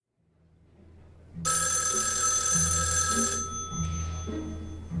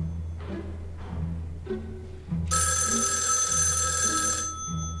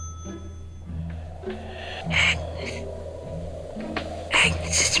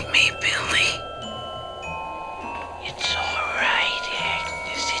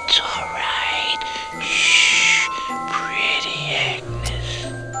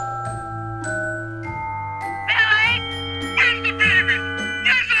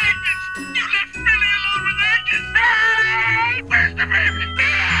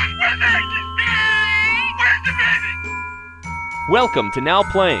Welcome to Now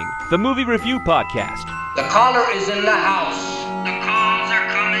Playing, the movie review podcast. The caller is in the house. The calls are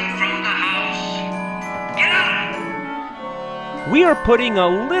coming from the house. Get up! We are putting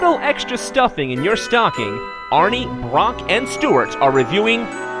a little extra stuffing in your stocking. Arnie, Brock, and Stuart are reviewing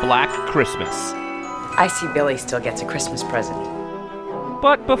Black Christmas. I see Billy still gets a Christmas present.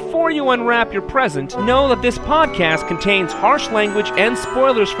 But before you unwrap your present, know that this podcast contains harsh language and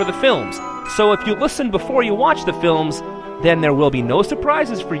spoilers for the films. So if you listen before you watch the films, then there will be no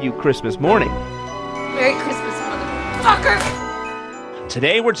surprises for you Christmas morning. Merry Christmas, motherfucker!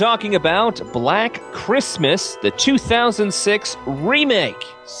 Today we're talking about Black Christmas, the 2006 remake,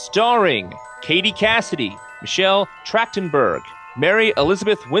 starring Katie Cassidy, Michelle Trachtenberg, Mary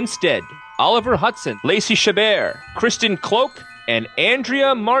Elizabeth Winstead, Oliver Hudson, Lacey Chabert, Kristen Cloak, and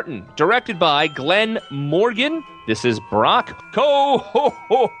Andrea Martin, directed by Glenn Morgan. This is Brock,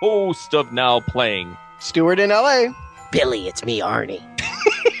 co-host of Now Playing. Stuart in LA. Billy, it's me, Arnie.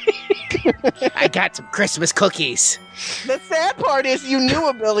 I got some Christmas cookies. The sad part is you knew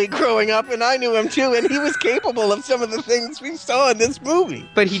a Billy growing up, and I knew him too, and he was capable of some of the things we saw in this movie.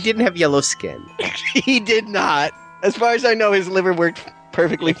 But he didn't have yellow skin. He did not. As far as I know, his liver worked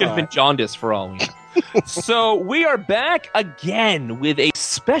perfectly It could have fine. been jaundice for all we know. So we are back again with a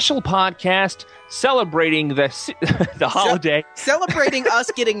special podcast celebrating the holiday. Celebrating us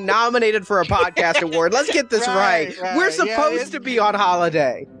getting nominated for a podcast award. Let's get this right. Right. We're Yeah, supposed to be on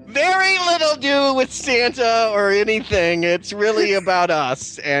holiday. Very little do with Santa or anything. It's really about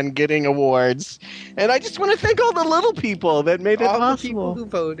us and getting awards. And I just want to thank all the little people that made it All the possible. people who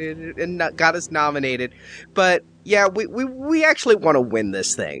voted and got us nominated. But yeah, we actually want to win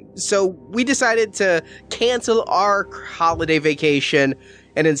this thing. So we decided to cancel our holiday vacation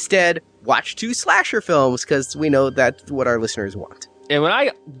and instead watch 2 slasher films because we know that's what our listeners want. And when I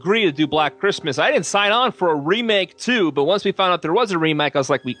agreed to do Black Christmas, I didn't sign on for a remake too, but once we found out there was a remake, I was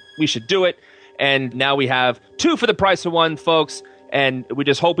like, we should do it. And now we have 2 for the price of 1, folks. And we're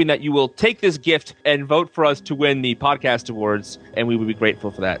just hoping that you will take this gift and vote for us to win the podcast awards, and we would be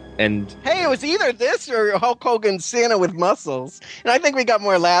grateful for that. And Hey, it was either this or Hulk Hogan's Santa with muscles. And I think we got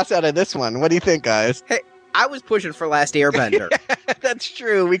more laughs out of this one. What do you think, guys? Hey, I was pushing for Last Airbender. That's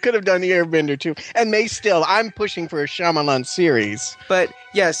true. We could have done the Airbender too. And may still. I'm pushing for a Shyamalan series. But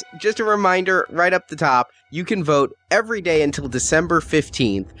yes, just a reminder right up the top, you can vote every day until December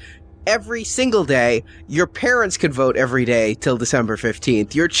 15th. Every single day, your parents can vote every day till December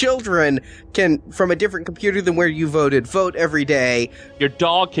 15th. Your children can, from a different computer than where you voted, vote every day. your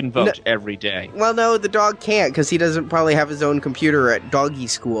dog can vote every day, Well, no, the dog can't because he doesn't probably have his own computer at doggy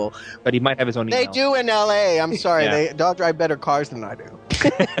school. but he might have his own They email. do in LA. I'm sorry. Yeah. Dog drive better cars than I do.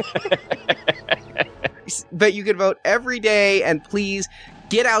 But you can vote every day, and please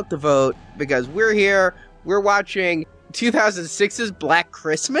get out the vote because we're here. We're watching 2006's Black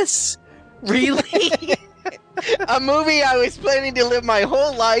Christmas? Really? A movie I was planning to live my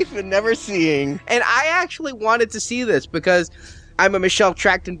whole life and never seeing. And I actually wanted to see this because I'm a Michelle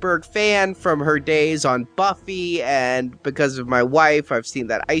Trachtenberg fan from her days on Buffy, and because of my wife, I've seen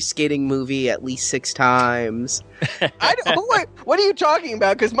that ice skating movie at least 6 times. What are you talking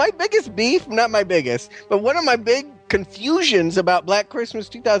about? Because my biggest beef, not my biggest, but one of my big confusions about Black Christmas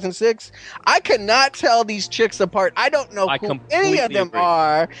 2006, I cannot tell these chicks apart. I don't know I who any of completely them agree.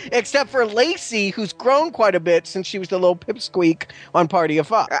 are, except for Lacey, who's grown quite a bit since she was the little pipsqueak on Party of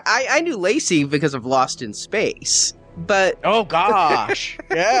Five. I knew Lacey because of Lost in Space, but Oh, gosh.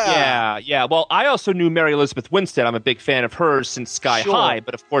 Yeah. Yeah. Well, I also knew Mary Elizabeth Winstead. I'm a big fan of hers since Sky Sure. High,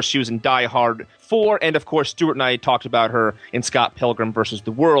 but of course she was in Die Hard 4, and of course Stuart and I talked about her in Scott Pilgrim vs.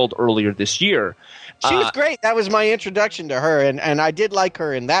 the World earlier this year. She was great. That was my introduction to her, and I did like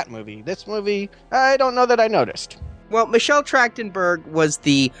her in that movie. This movie, I don't know that I noticed. well, Michelle Trachtenberg was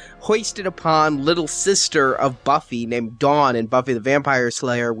the hoisted upon little sister of Buffy named Dawn in Buffy the Vampire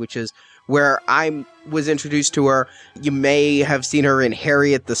Slayer, which is where I was introduced to her. You may have seen her in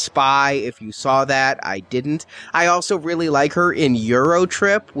Harriet the Spy. If you saw that, I didn't. I also really like her in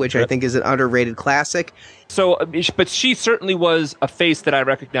Eurotrip, which I think is an underrated classic. So, but she certainly was a face that I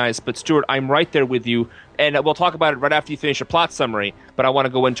recognized. But Stuart, I'm right there with you, and we'll talk about it right after you finish your plot summary. But I want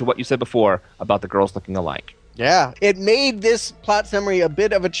to go into what you said before about the girls looking alike. Yeah, it made this plot summary a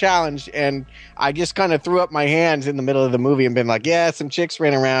bit of a challenge, and I just kind of threw up my hands in the middle of the movie and been like, yeah, some chicks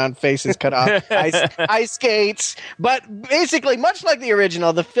ran around, faces cut off, ice skates. But basically, much like the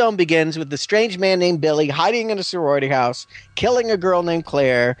original, the film begins with the strange man named Billy hiding in a sorority house, killing a girl named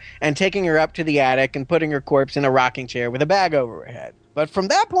Claire, and taking her up to the attic and putting her corpse in a rocking chair with a bag over her head. But from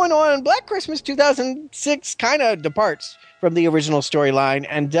that point on, Black Christmas 2006 kind of departs from the original storyline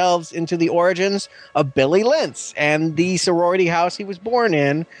and delves into the origins of Billy Lentz and the sorority house he was born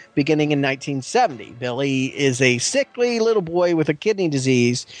in beginning in 1970. Billy is a sickly little boy with a kidney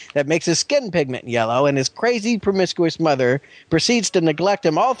disease that makes his skin pigment yellow, and his crazy, promiscuous mother proceeds to neglect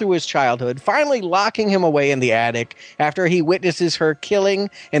him all through his childhood, finally locking him away in the attic after he witnesses her killing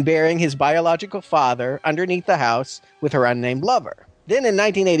and burying his biological father underneath the house with her unnamed lover. Then in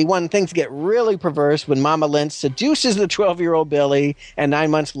 1981, things get really perverse when Mama Lentz seduces the 12-year-old Billy and 9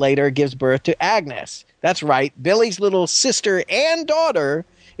 months later gives birth to Agnes. That's right, Billy's little sister and daughter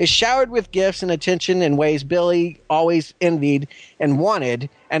is showered with gifts and attention in ways Billy always envied and wanted.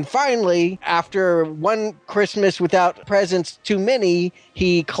 And finally, after one Christmas without presents too many,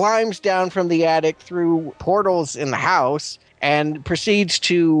 he climbs down from the attic through portals in the house and proceeds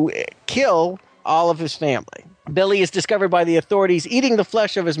to kill all of his family. Billy is discovered by the authorities eating the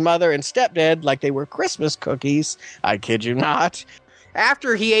flesh of his mother and stepdad like they were Christmas cookies. I kid you not.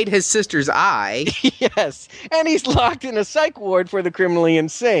 After he ate his sister's eye. Yes, and he's locked in a psych ward for the criminally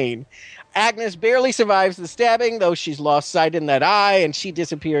insane. Agnes barely survives the stabbing, though she's lost sight in that eye, and she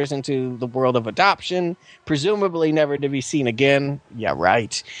disappears into the world of adoption, presumably never to be seen again. Yeah,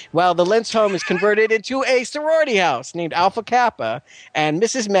 right. Well, the Lentz home is converted into a sorority house named Alpha Kappa, and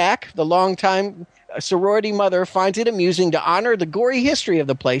Mrs. Mack, the longtime sorority mother, finds it amusing to honor the gory history of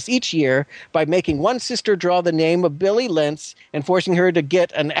the place each year by making one sister draw the name of Billy Lentz and forcing her to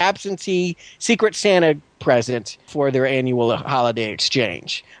get an absentee Secret Santa present for their annual holiday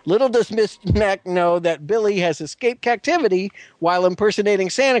exchange. Little does Miss Mack know that Billy has escaped captivity while impersonating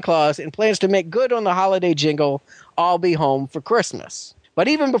Santa Claus and plans to make good on the holiday jingle, "I'll be home for Christmas." But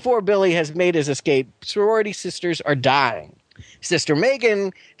even before Billy has made his escape, sorority sisters are dying. Sister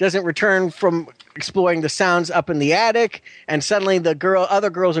Megan doesn't return from exploring the sounds up in the attic, and suddenly other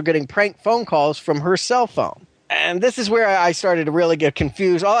girls are getting prank phone calls from her cell phone. And this is where I started to really get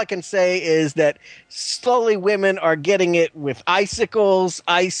confused. All I can say is that slowly women are getting it with icicles,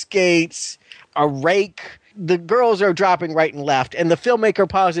 ice skates, a rake. The girls are dropping right and left, and the filmmaker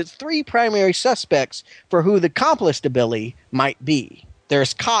posits 3 primary suspects for who the accomplice to Billy might be.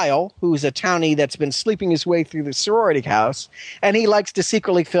 There's Kyle, who's a townie that's been sleeping his way through the sorority house, and he likes to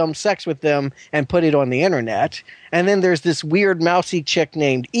secretly film sex with them and put it on the internet. And then there's this weird mousy chick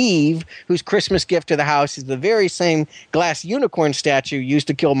named Eve, whose Christmas gift to the house is the very same glass unicorn statue used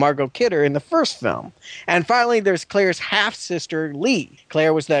to kill Margot Kidder in the first film. And finally, there's Claire's half-sister, Lee.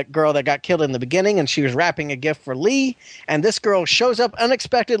 Claire was that girl that got killed in the beginning, and she was wrapping a gift for Lee. And this girl shows up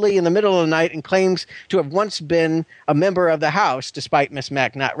unexpectedly in the middle of the night and claims to have once been a member of the house, despite Miss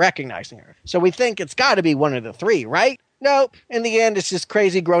Mack not recognizing her. So we think it's got to be one of the 3, right? Nope. In the end, it's this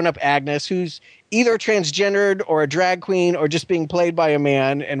crazy grown-up Agnes who's either transgendered or a drag queen or just being played by a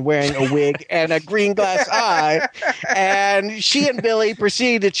man and wearing a wig and a green glass eye. And she and Billy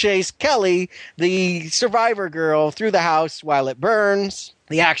proceed to chase Kelly, the survivor girl, through the house while it burns.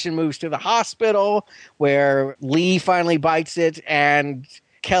 The action moves to the hospital where Lee finally bites it and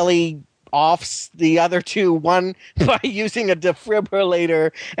Kelly offs the other 2, one by using a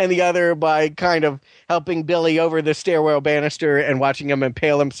defibrillator and the other by kind of helping Billy over the stairwell banister and watching him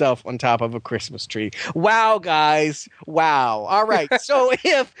impale himself on top of a Christmas tree. Wow, guys. Wow. All right. So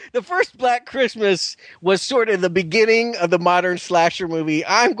if the first Black Christmas was sort of the beginning of the modern slasher movie,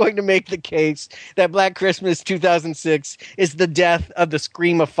 I'm going to make the case that Black Christmas 2006 is the death of the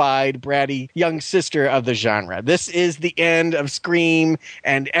screamified, bratty young sister of the genre. This is the end of Scream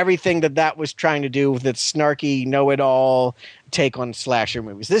and everything that was trying to do with its snarky, know-it-all take on slasher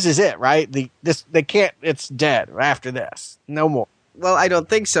movies. This is it, right? It's dead after this. No more. Well, I don't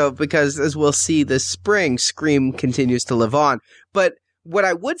think so, because as we'll see this spring, Scream continues to live on. But what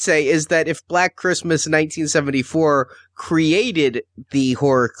I would say is that if Black Christmas 1974 created the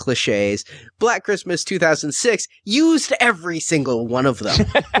horror cliches, Black Christmas 2006 used every single one of them.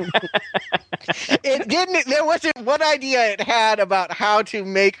 It didn't. There wasn't one idea it had about how to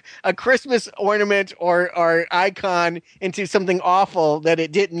make a Christmas ornament or icon into something awful that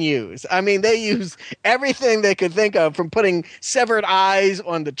it didn't use. I mean, they used everything they could think of, from putting severed eyes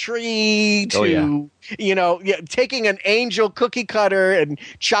on the tree to, taking an angel cookie cutter and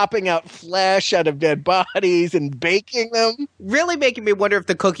chopping out flesh out of dead bodies and baking them. Really making me wonder if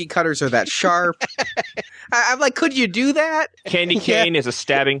the cookie cutters are that sharp. I'm like, could you do that? Candy cane is a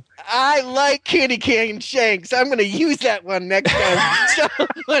stabbing. I like candy cane shanks. I'm going to use that one next time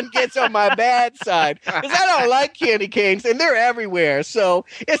someone gets on my bad side. Because I don't like candy canes, and they're everywhere. So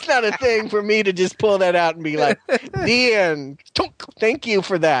it's not a thing for me to just pull that out and be like, the end. Thank you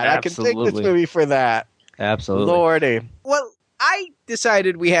for that. Absolutely. I can thank this movie for that. Absolutely. Lordy. Well, I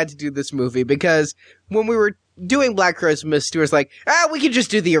decided we had to do this movie because when we were doing Black Christmas, Stuart's like, we could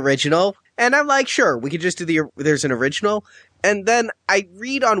just do the original. And I'm like, sure, we could just do there's an original. And then I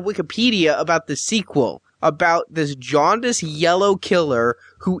read on Wikipedia about the sequel, about this jaundiced yellow killer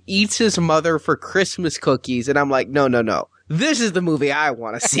who eats his mother for Christmas cookies. And I'm like, no. This is the movie I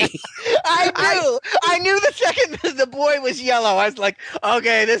want to see. I knew the second the boy was yellow. I was like,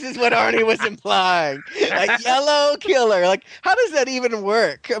 okay, this is what Arnie was implying. Like, yellow killer. Like, how does that even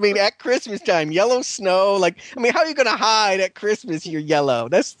work? I mean, at Christmas time, yellow snow. Like, I mean, how are you going to hide at Christmas you're yellow?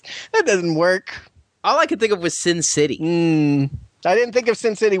 That doesn't work. All I could think of was Sin City. I didn't think of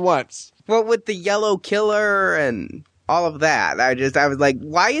Sin City once. Well, with the yellow killer and all of that, I was like,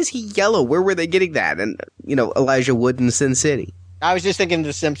 why is he yellow? Where were they getting that? And, Elijah Wood in Sin City. I was just thinking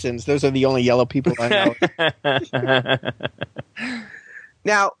The Simpsons. Those are the only yellow people I know.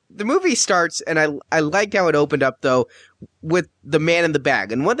 Now, the movie starts, and I liked how it opened up, though, with the man in the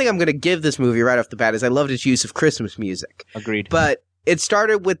bag. And one thing I'm going to give this movie right off the bat is I loved its use of Christmas music. Agreed. But it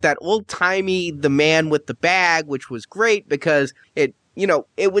started with that old-timey The Man with the Bag, which was great because it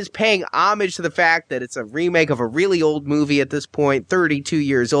was paying homage to the fact that it's a remake of a really old movie at this point, 32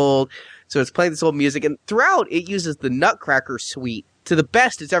 years old. So it's playing this old music, and throughout it uses the Nutcracker suite to the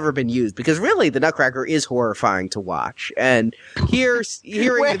best it's ever been used, because really the Nutcracker is horrifying to watch. And hearing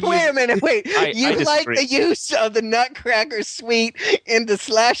wait a minute, you I like disagree. the use of the Nutcracker suite in the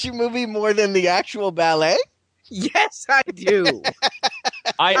slasher movie more than the actual ballet? Yes, I do.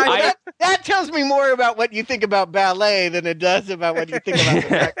 That tells me more about what you think about ballet than it does about what you think about the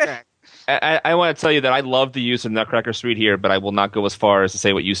Nutcracker. I want to tell you that I love the use of Nutcracker Suite here, but I will not go as far as to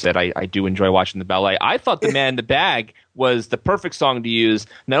say what you said. I do enjoy watching the ballet. I thought The Man in the Bag was the perfect song to use,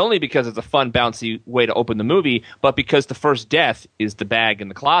 not only because it's a fun, bouncy way to open the movie, but because the first death is the bag in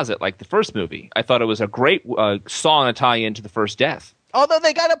the closet, like the first movie. I thought it was a great song to tie into the first death. Although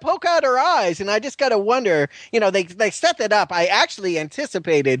they got to poke out her eyes, and I just got to wonder, they set that up. I actually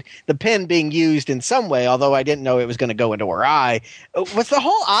anticipated the pen being used in some way, although I didn't know it was going to go into her eye. Was the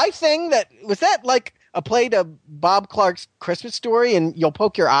whole eye thing was that like a play to Bob Clark's Christmas Story and you'll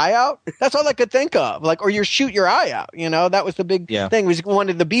poke your eye out? That's all I could think of. Like, or you shoot your eye out, that was the big thing. He was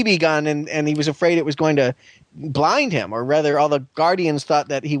wanted the BB gun and he was afraid it was going to blind him, or rather all the guardians thought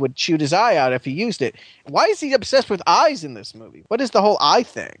that he would shoot his eye out if he used it. Why is he obsessed with eyes in this movie? What is the whole eye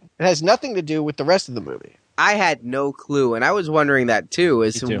thing? It has nothing to do with the rest of the movie. I had no clue, and I was wondering that too,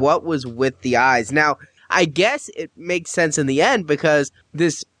 as to what was with the eyes. Now, I guess it makes sense in the end because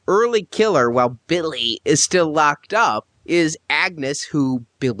this early killer, while Billy is still locked up, is Agnes, who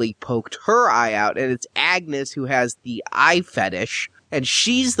Billy poked her eye out, and it's Agnes who has the eye fetish, and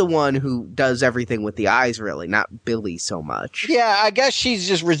she's the one who does everything with the eyes, really, not Billy so much. Yeah, I guess she's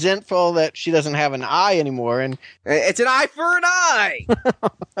just resentful that she doesn't have an eye anymore, and it's an eye for an eye.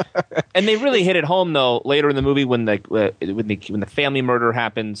 And they really hit it home, though, later in the movie when the family murder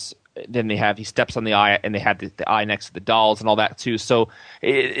happens. Then he steps on the eye, and they have the eye next to the dolls and all that too. So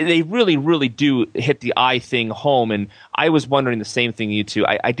they really, really do hit the eye thing home. And I was wondering the same thing you two.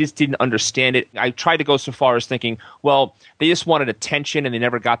 I just didn't understand it. I tried to go so far as thinking, well, they just wanted attention and they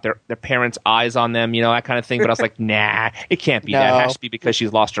never got their parents' eyes on them, that kind of thing. But I was like, nah, it can't be that. It has to be because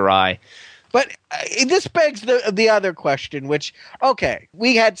she's lost her eye. But this begs the other question, which, okay,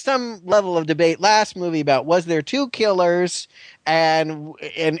 we had some level of debate last movie about was there two killers, and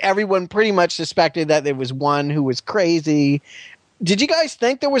everyone pretty much suspected that there was one who was crazy. Did you guys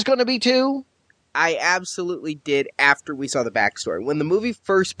think there was going to be two? I absolutely did after we saw the backstory. When the movie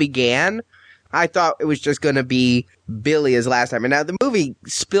first began, I thought it was just going to be Billy as last time. And now the movie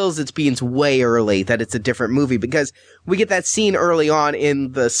spills its beans way early that it's a different movie because we get that scene early on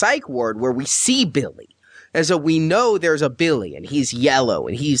in the psych ward where we see Billy. And so we know there's a Billy and he's yellow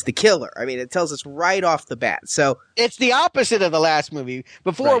and he's the killer. I mean, it tells us right off the bat. So it's the opposite of the last movie.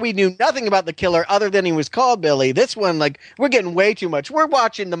 Before we knew nothing about the killer other than he was called Billy. This one, we're getting way too much. We're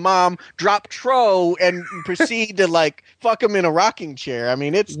watching the mom drop Tro and proceed to fuck him in a rocking chair. I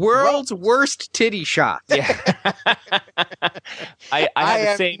mean, it's world's worst titty shot. Yeah. I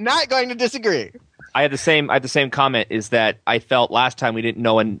am not going to disagree. I had the same comment, is that I felt last time we didn't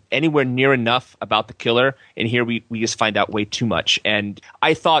know anywhere near enough about the killer, and here we just find out way too much. And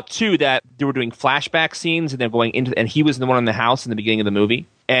I thought too that they were doing flashback scenes and they're going into, and he was the one in the house in the beginning of the movie.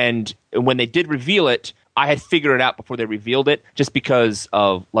 And when they did reveal it, I had figured it out before they revealed it, just because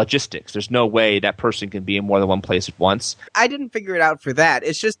of logistics. There's no way that person can be in more than one place at once. I didn't figure it out for that.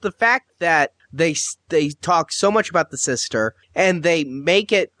 It's just the fact that they talk so much about the sister, and they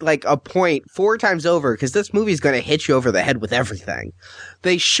make it a point 4 times over, because this movie's going to hit you over the head with everything.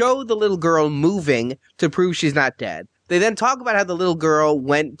 They show the little girl moving to prove she's not dead. they then talk about how the little girl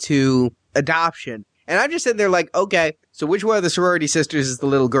went to adoption. And I'm just sitting there like, okay, so which one of the sorority sisters is the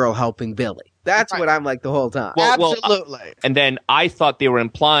little girl helping Billy? That's what I'm like the whole time. Absolutely. And then I thought they were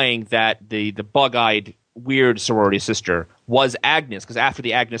implying that the bug-eyed weird sorority sister was Agnes, because after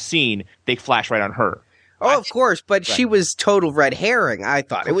the Agnes scene, they flash right on her. Oh, of course, but she was total red herring, I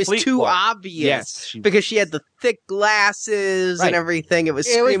thought. It was too obvious because she had the thick glasses and everything. It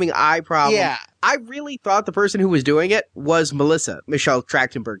was screaming eye problem. Yeah. I really thought the person who was doing it was Melissa, Michelle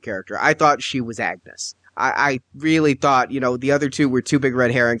Trachtenberg character. I thought she was Agnes. I really thought, the other two were two big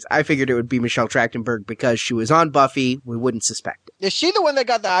red herrings. I figured it would be Michelle Trachtenberg because she was on Buffy. We wouldn't suspect it. Is she the one that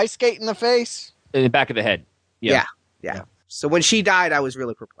got the ice skate in the face? In the back of the head. Yeah. So when she died, I was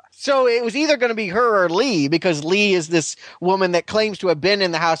really perplexed. So it was either going to be her or Lee, because Lee is this woman that claims to have been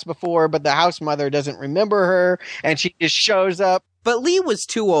in the house before, but the house mother doesn't remember her, and she just shows up. But Lee was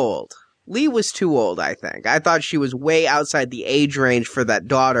too old. I think. I thought she was way outside the age range for that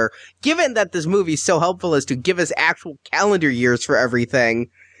daughter. Given that this movie is so helpful as to give us actual calendar years for everything,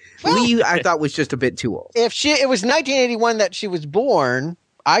 Lee, I thought, was just a bit too old. If it was 1981 that she was born,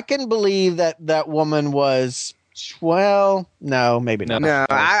 I can believe that woman was... Well, no, maybe not. No,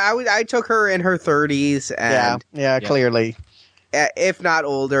 I took her in her 30s, and yeah, clearly, if not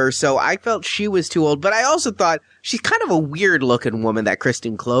older. So I felt she was too old. But I also thought she's kind of a weird-looking woman, that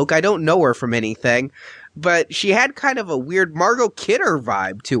Kristen Cloak. I don't know her from anything, but she had kind of a weird Margot Kidder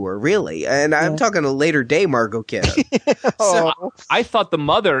vibe to her, really. And I'm talking a later day Margot Kidder. So I thought the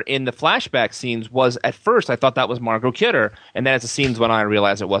mother in the flashback scenes was, at first, I thought that was Margot Kidder, and then as the scenes went on, I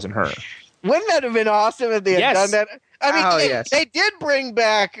realized it wasn't her. Wouldn't that have been awesome if they had done that? I mean, they did bring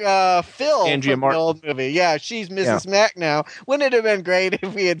back Phil Andrea from the old movie. Yeah, she's Mrs. Mack now. Wouldn't it have been great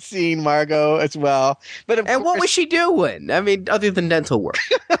if we had seen Margot as well? But what was she doing? I mean, other than dental work.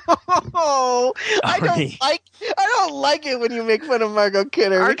 I don't like it when you make fun of Margot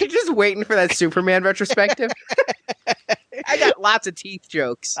Kidder. Aren't you just waiting for that Superman retrospective? I got lots of teeth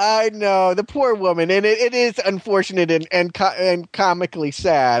jokes. I know, the poor woman, and it is unfortunate and comically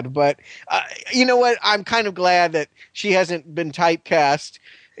sad. But you know what? I'm kind of glad that she hasn't been typecast,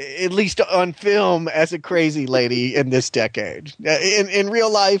 at least on film, as a crazy lady in this decade. In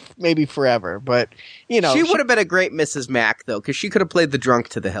real life, maybe forever. But she would have been a great Mrs. Mack, though, because she could have played the drunk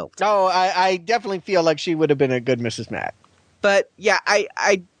to the hilt. Oh, I definitely feel like she would have been a good Mrs. Mack. But yeah,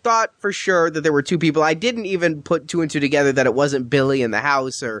 I thought for sure that there were two people. I didn't even put two and two together that it wasn't Billy in the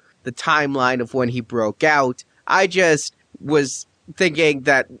house or the timeline of when he broke out. I just was thinking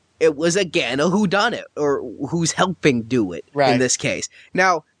that it was, again, a whodunit, or who's helping do it in this case.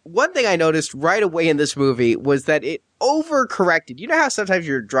 Now, one thing I noticed right away in this movie was that it overcorrected. You know how sometimes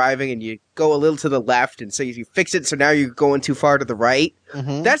you're driving and you go a little to the left, and so you fix it so now you're going too far to the right?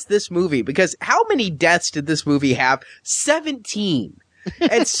 Mm-hmm. That's this movie, because how many deaths did this movie have? 17.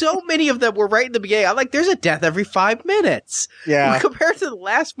 And so many of them were right in the beginning. I'm like, there's a death every 5 minutes. Yeah. Compared to the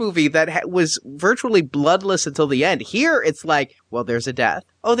last movie that was virtually bloodless until the end. Here, it's like, well, there's a death.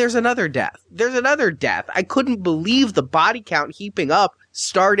 Oh, there's another death. There's another death. I couldn't believe the body count heaping up,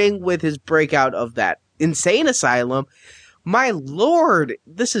 starting with his breakout of that insane asylum. My Lord,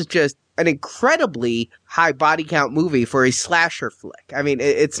 this is just an incredibly high body count movie for a slasher flick. I mean,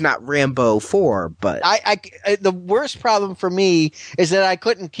 it's not Rambo 4, but the worst problem for me is that I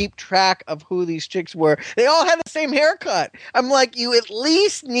couldn't keep track of who these chicks were. They all had the same haircut. I'm like, you at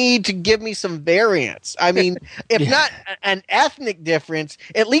least need to give me some variance. I mean, if not an ethnic difference,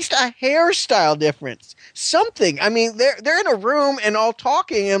 at least a hairstyle difference. Something. I mean, they're in a room and all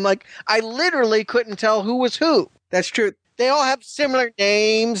talking, and I'm like, I literally couldn't tell who was who. That's true. They all have similar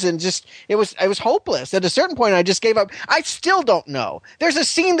names, and just it was hopeless. At a certain point, I just gave up. I still don't know. There's a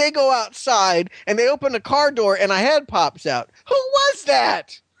scene they go outside and they open a car door and a head pops out. Who was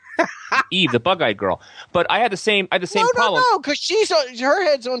that? Eve, the bug-eyed girl. But I had the same problem. No, because her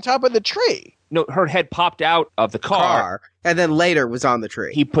head's on top of the tree. No, her head popped out of the car, and then later was on the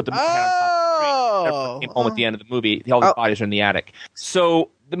tree. He put the head on top of the tree. Came home at the end of the movie. All the bodies are in the attic.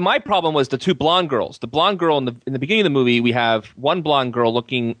 So my problem was the two blonde girls. The blonde girl in the beginning of the movie, we have one blonde girl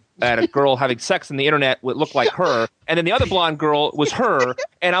looking at a girl having sex on the internet would look like her, and then the other blonde girl was her,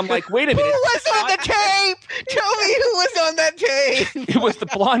 and I'm like, wait a minute. Who was on the tape? Tell me who was on that tape. It was the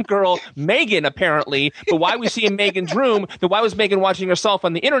blonde girl, Megan, apparently, but why we see in Megan's room, then why was Megan watching herself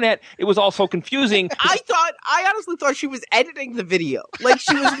on the internet? It was all so confusing. I honestly thought she was editing the video. Like,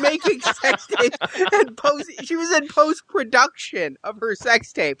 she was making sex tapes and she was in post-production of her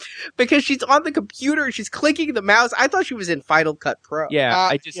sex tape, because she's on the computer, she's clicking the mouse. I thought she was in Final Cut Pro. Yeah,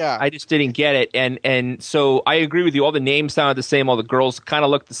 I just didn't get it, and so I agree with you. All the names sounded the same. All the girls kind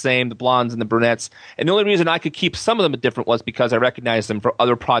of looked the same, the blondes and the brunettes. And the only reason reason I could keep some of them different was because I recognized them for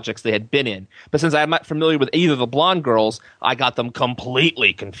other projects they had been in. But since I'm not familiar with either of the blonde girls, I got them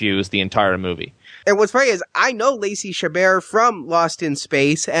completely confused the entire movie. And what's funny is I know Lacey Chabert from Lost in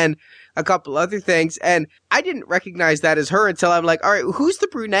Space and a couple other things, and I didn't recognize that as her until I'm like, all right, who's the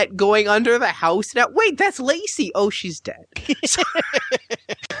brunette going under the house now? Wait, that's Lacey. Oh, she's dead.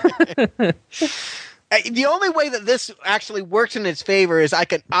 The only way that this actually works in its favor is I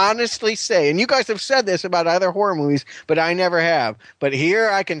can honestly say, and you guys have said this about other horror movies, but I never have. But here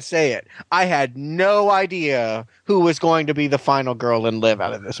I can say it. I had no idea who was going to be the final girl and live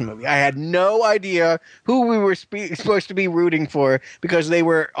out of this movie. I had no idea who we were supposed to be rooting for because they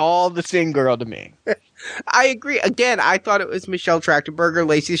were all the same girl to me. I agree. Again, I thought it was Michelle Trachtenberg,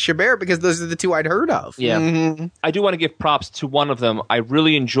 Lacey Chabert, because those are the two I'd heard of. Yeah. Mm-hmm. I do want to give props to one of them. I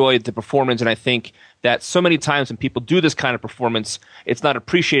really enjoyed the performance, and I think that so many times when people do this kind of performance, it's not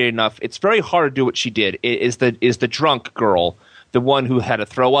appreciated enough. It's very hard to do what she did. It is the drunk girl, the one who had to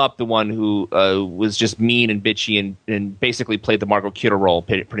throw up, the one who was just mean and bitchy and basically played the Margot Kidder role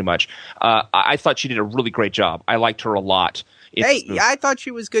pretty much. I thought she did a really great job. I liked her a lot. I thought she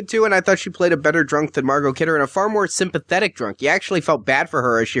was good too, and I thought she played a better drunk than Margot Kidder and a far more sympathetic drunk. You actually felt bad for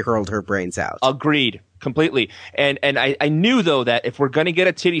her as she hurled her brains out. Agreed. Completely. And I knew, though, that if we're going to get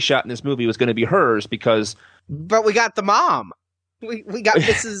a titty shot in this movie, it was going to be hers because... But we got the mom. We got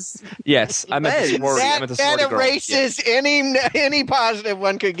Mrs. Yes, I meant the sorority. I meant the sorority girl. Erases any positive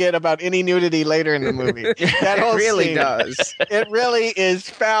one could get about any nudity later in the movie. That whole really scene, does. It really is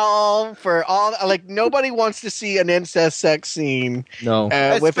foul for all. Like nobody wants to see an incest sex scene. No,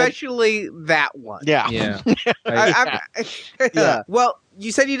 especially that one. Yeah, yeah. Yeah. Well,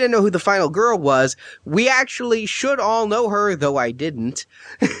 you said you didn't know who the final girl was. We actually should all know her, though I didn't.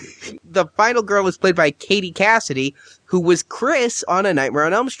 The final girl was played by Katie Cassidy, who was Chris on A Nightmare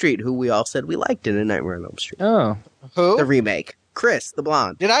on Elm Street, who we all said we liked in A Nightmare on Elm Street. Oh. Who? The remake. Chris, the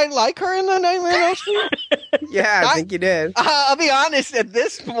blonde. Did I like her in The Nightmare on Elm Street? Yeah, I think you did. I'll be honest, at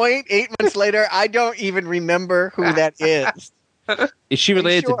this point, 8 months later, I don't even remember who that is. Is she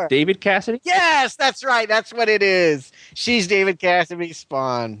related sure? to David Cassidy? Yes, that's right. That's what it is. She's David Cassidy's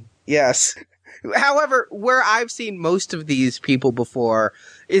Spawn. Yes. However, where I've seen most of these people before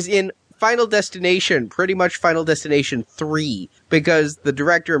is in Final Destination, pretty much Final Destination 3, because the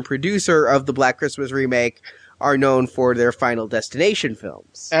director and producer of the Black Christmas remake are known for their Final Destination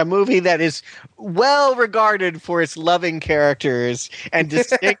films. A movie that is well regarded for its loving characters and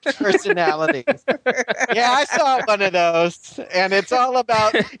distinct personalities. Yeah, I saw one of those, and it's all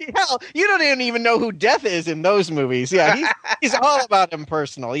about, hell, you don't even know who Death is in those movies. Yeah, he's all about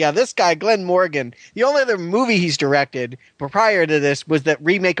impersonal. Yeah, this guy, Glenn Morgan, the only other movie he's directed prior to this was that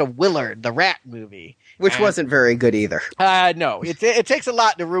remake of Willard, the rat movie. Which wasn't very good either. No, it takes a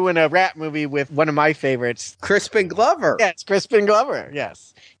lot to ruin a rat movie with one of my favorites. Crispin Glover. Yes, Crispin Glover,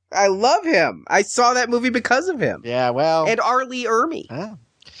 yes. I love him. I saw that movie because of him. Yeah, well. And R. Lee Ermey. Oh.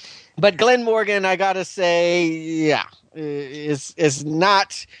 But Glenn Morgan, I gotta say, yeah, is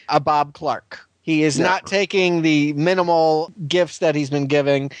not a Bob Clark. He is not taking the minimal gifts that he's been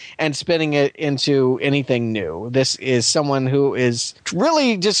giving and spinning it into anything new. This is someone who is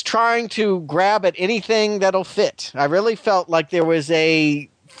really just trying to grab at anything that'll fit. I really felt like there was a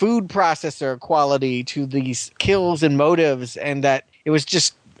food processor quality to these kills and motives, and that it was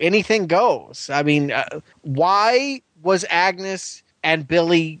just anything goes. I mean, why was Agnes and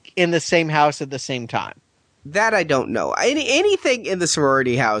Billy in the same house at the same time? That I don't know. Anything in the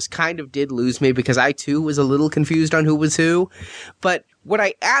sorority house kind of did lose me because I too was a little confused on who was who. But what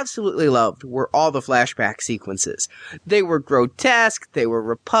I absolutely loved were all the flashback sequences. They were grotesque, they were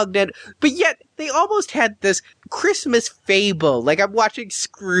repugnant, but yet they almost had this Christmas fable, like I'm watching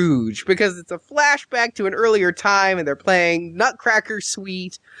Scrooge, because it's a flashback to an earlier time and they're playing Nutcracker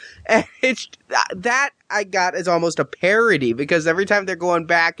Suite. And it's, that I got as almost a parody, because every time they're going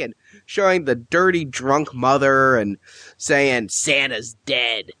back and showing the dirty drunk mother and saying Santa's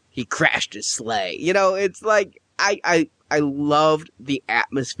dead, he crashed his sleigh. You know, it's like I loved the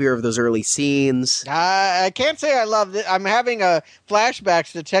atmosphere of those early scenes. I can't say I loved it. I'm having a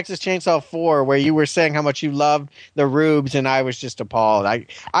flashbacks to Texas Chainsaw 4 where you were saying how much you loved the Rubes and I was just appalled.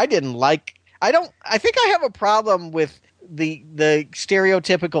 I didn't like. I think I have a problem with the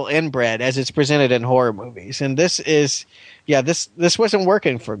stereotypical inbred as it's presented in horror movies, and this is. Yeah, this wasn't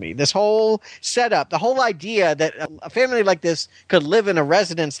working for me. This whole setup, the whole idea that a family like this could live in a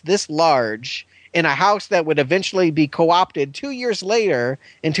residence this large in a house that would eventually be co-opted 2 years later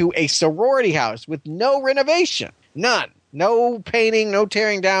into a sorority house with no renovation. None. No painting, no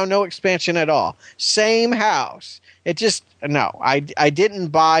tearing down, no expansion at all. Same house. It just, no, I didn't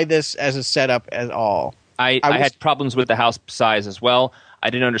buy this as a setup at all. I had problems with the house size as well. I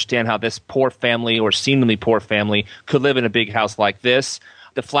didn't understand how this poor family, or seemingly poor family, could live in a big house like this.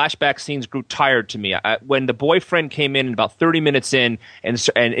 The flashback scenes grew tired to me. When the boyfriend came in about 30 minutes in and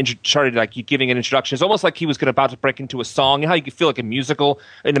started like giving an introduction, it's almost like he was about to break into a song. You know how you feel like in a musical,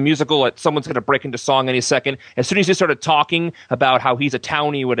 like someone's going to break into song any second. As soon as he started talking about how he's a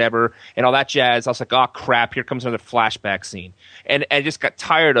townie, whatever, and all that jazz, I was like, oh crap, here comes another flashback scene. And I just got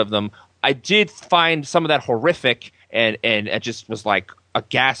tired of them. I did find some of that horrific, and I just was like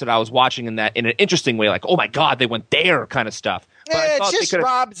aghast that I was watching in an interesting way, like, oh my God, they went there kind of stuff. It's just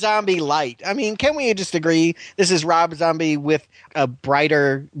Rob Zombie light. I mean, can we just agree this is Rob Zombie with a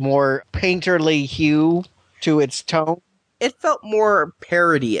brighter, more painterly hue to its tone? It felt more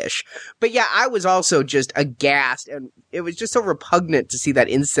parody-ish. But yeah, I was also just aghast, and it was just so repugnant to see that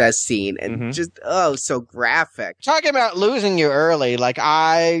incest scene, and just, so graphic. Talking about losing you early, like,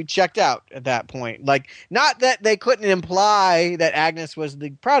 I checked out at that point. Like, not that they couldn't imply that Agnes was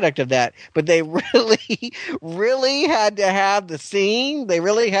the product of that, but they really, really had to have the scene. They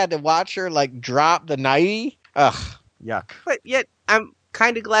really had to watch her, like, drop the nightie. Ugh, yuck. But yet, I'm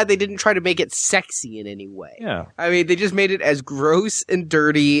kind of glad they didn't try to make it sexy in any way. Yeah. I mean, they just made it as gross and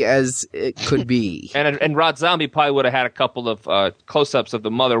dirty as it could be. and Rob Zombie probably would have had a couple of close-ups of the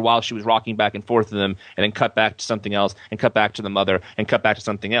mother while she was rocking back and forth to them, and then cut back to something else, and cut back to the mother, and cut back to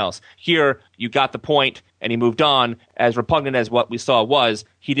something else. Here, you got the point, and he moved on. As repugnant as what we saw was,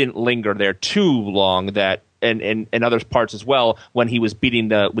 he didn't linger there too long. And other parts as well, when he was beating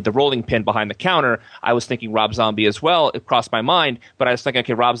with the rolling pin behind the counter, I was thinking Rob Zombie as well. It crossed my mind, but I was thinking,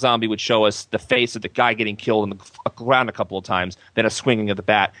 okay, Rob Zombie would show us the face of the guy getting killed in the ground a couple of times, then a swinging of the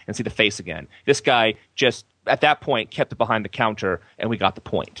bat, and see the face again. This guy just, at that point, kept it behind the counter, and we got the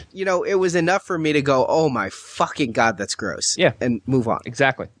point. You know, it was enough for me to go, oh my fucking God, that's gross. Yeah. And move on.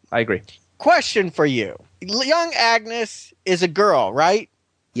 Exactly. I agree. Question for you. Young Agnes is a girl, right?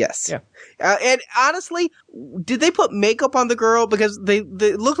 Yes. Yeah. And honestly, did they put makeup on the girl? Because they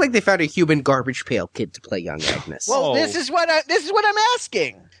looked like they found a human garbage pail kid to play young Agnes. Well, this is what I'm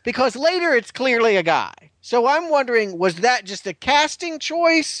asking, because later it's clearly a guy. So I'm wondering, was that just a casting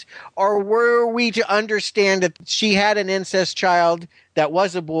choice, or were we to understand that she had an incest child that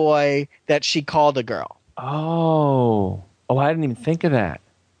was a boy that she called a girl? Oh, I didn't even think of that.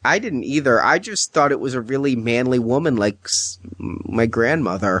 I didn't either. I just thought it was a really manly woman like my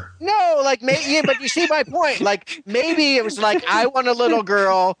grandmother. No, like, yeah, but you see my point. Like, maybe it was like, I want a little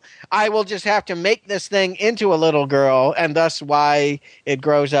girl. I will just have to make this thing into a little girl, and thus why it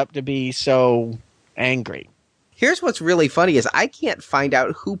grows up to be so angry. Here's what's really funny is I can't find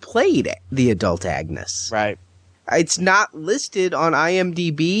out who played the adult Agnes. Right. It's not listed on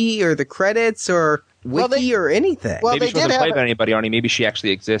IMDb or the credits or Wiki or anything. Well, Maybe they she wasn't did played have by anybody, Arnie. Maybe she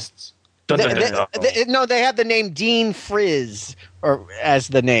actually exists. No, they had the name Dean Frizz or as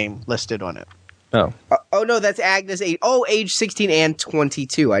the name listed on it. Oh. Oh, no, that's Agnes. Age 16 and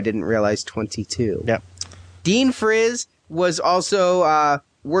 22. I didn't realize 22. Yep. Dean Frizz was also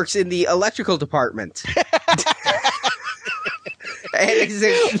works in the electrical department. And he's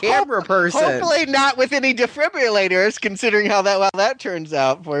a camera person. Hopefully not with any defibrillators, considering how that turns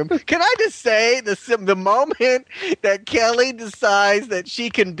out for him. Can I just say, the moment that Kelly decides that she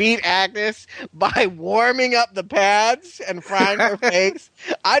can beat Agnes by warming up the pads and frying her face,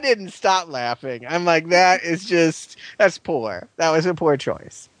 I didn't stop laughing. I'm like, that's poor. That was a poor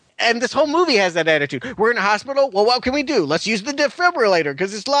choice. And this whole movie has that attitude. We're in a hospital. Well, what can we do? Let's use the defibrillator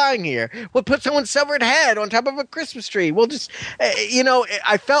because it's lying here. We'll put someone's severed head on top of a Christmas tree. We'll just,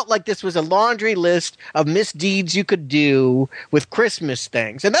 I felt like this was a laundry list of misdeeds you could do with Christmas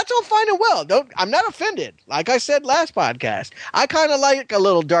things. And that's all fine and well. I'm not offended. Like I said last podcast, I kind of like a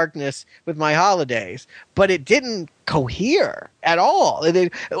little darkness with my holidays, but it didn't cohere at all.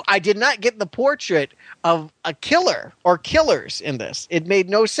 I did not get the portrait of a killer or killers in this. It made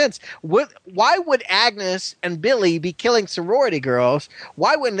no sense. Why would Agnes and Billy be killing sorority girls?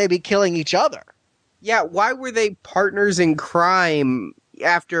 Why wouldn't they be killing each other? Yeah, why were they partners in crime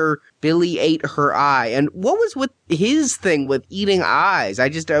after Billy ate her eye? And what was with his thing with eating eyes?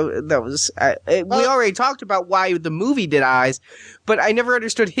 We already talked about why the movie did eyes, but I never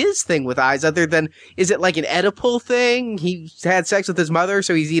understood his thing with eyes other than, is it like an Oedipal thing? He had sex with his mother,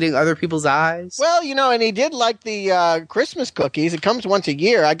 so he's eating other people's eyes? Well, and he did like the Christmas cookies. It comes once a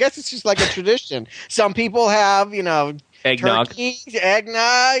year. I guess it's just like a tradition. Some people have, eggnog. Turkey,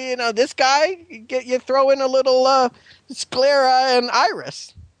 eggnog. This guy, you throw in a little sclera and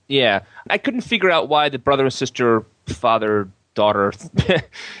iris. Yeah. I couldn't figure out why the brother and sister, father, daughter,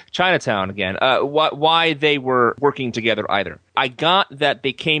 Chinatown again, why they were working together either. I got that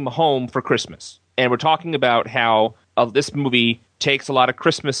they came home for Christmas. and we're talking about how this movie takes a lot of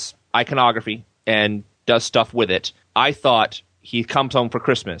Christmas iconography and does stuff with it. I thought he comes home for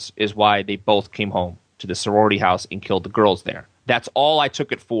Christmas is why they both came home to the sorority house and killed the girls there. That's all I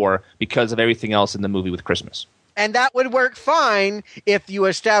took it for because of everything else in the movie with Christmas. And that would work fine if you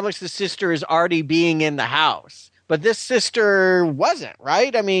establish the sister as already being in the house. But this sister wasn't,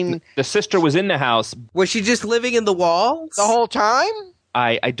 right? I mean, the sister was in the house. Was she just living in the walls the whole time?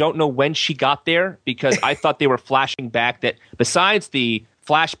 I don't know when she got there because I thought they were flashing back that besides the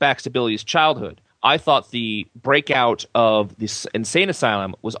flashbacks to Billy's childhood, I thought the breakout of this insane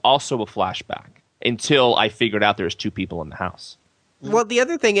asylum was also a flashback until I figured out there's 2 people in the house. Well, the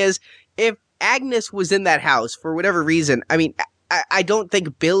other thing is, if Agnes was in that house for whatever reason, I mean, I don't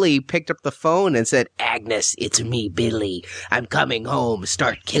think Billy picked up the phone and said, Agnes, it's me, Billy. I'm coming home.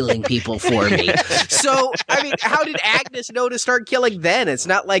 Start killing people for me. So, I mean, how did Agnes know to start killing then? It's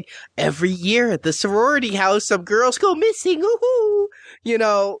not like every year at the sorority house, some girls go missing. Woohoo! You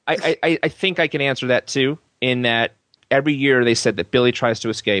know. I think I can answer that too, in that every year they said that Billy tries to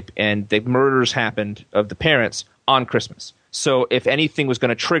escape and the murders happened of the parents on Christmas. So if anything was going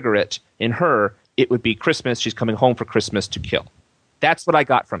to trigger it in her, it would be Christmas. She's coming home for Christmas to kill. That's what I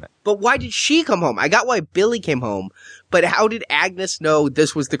got from it. But why did she come home? I got why Billy came home, but how did Agnes know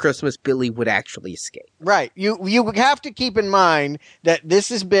this was the Christmas Billy would actually escape? Right. You have to keep in mind that this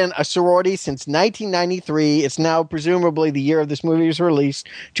has been a sorority since 1993. It's now presumably the year of this movie's release,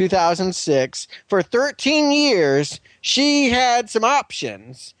 2006. For 13 years, she had some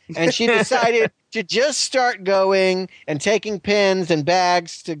options, and she decided to just start going and taking pins and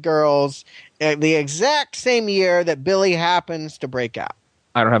bags to girls the exact same year that Billy happens to break out.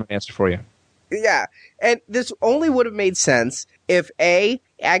 I don't have an answer for you. Yeah, and this only would have made sense if A,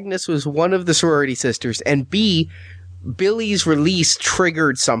 Agnes was one of the sorority sisters, and B, Billy's release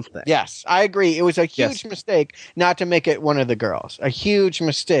triggered something. Yes, I agree. It was a huge mistake not to make it one of the girls. A huge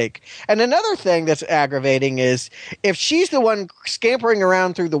mistake. And another thing that's aggravating is if she's the one scampering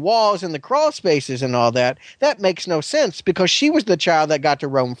around through the walls and the crawl spaces and all that, that makes no sense because she was the child that got to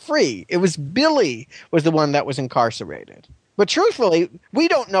roam free. It was Billy was the one that was incarcerated. But truthfully, we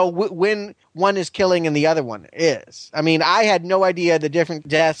don't know when one is killing and the other one is. I mean, I had no idea the different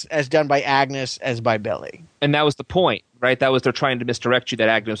deaths as done by Agnes as by Billy. And that was the point, right? That was they're trying to misdirect you that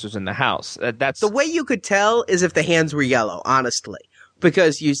Agnes was in the house. That's the way you could tell is if the hands were yellow, honestly.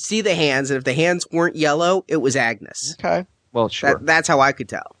 Because you see the hands, and if the hands weren't yellow, it was Agnes. Okay. Well, sure. That's how I could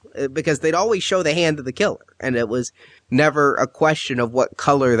tell. Because they'd always show the hand of the killer, and it was never a question of what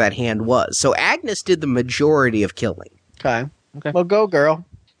color that hand was. So Agnes did the majority of killing. Okay. Well, go, girl.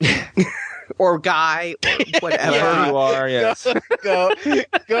 Or guy, or whatever. Wherever you are, yes.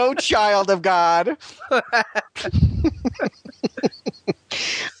 Go, child of God.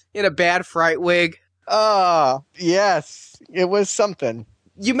 In a bad fright wig. Oh, yes. It was something.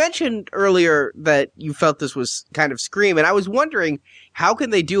 You mentioned earlier that you felt this was kind of Scream, and I was wondering, how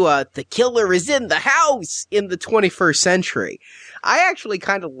can they do the killer is in the house in the 21st century? I actually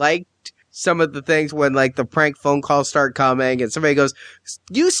kind of liked some of the things when, like, the prank phone calls start coming and somebody goes,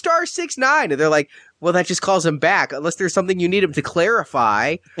 use *69, and they're like, well, that just calls him back, unless there's something you need him to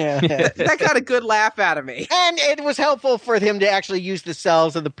clarify. Yeah. That got a good laugh out of me. And it was helpful for him to actually use the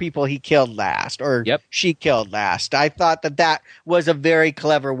cells of the people he killed last, or she killed last. I thought that was a very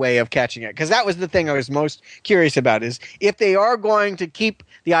clever way of catching it, because that was the thing I was most curious about, is if they are going to keep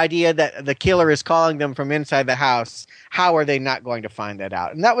the idea that the killer is calling them from inside the house, how are they not going to find that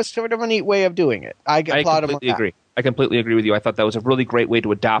out? And that was sort of a neat way of doing it. I completely agree. I completely agree with you. I thought that was a really great way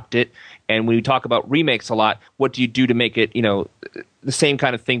to adopt it. And when you talk about remakes a lot, what do you do to make it, the same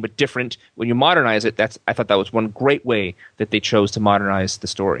kind of thing but different? When you modernize it, I thought that was one great way that they chose to modernize the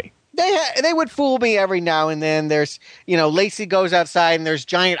story. They would fool me every now and then. There's, Lacey goes outside and there's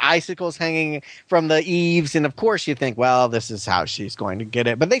giant icicles hanging from the eaves. And of course you think, well, this is how she's going to get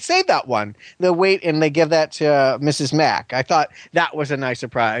it. But they save that one. They wait and they give that to Mrs. Mack. I thought that was a nice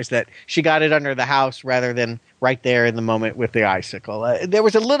surprise that she got it under the house rather than right there in the moment with the icicle. There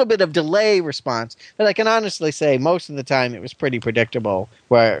was a little bit of delay response, but I can honestly say most of the time it was pretty predictable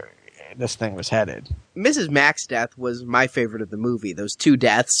where this thing was headed. Mrs. Mack's death was my favorite of the movie. Those 2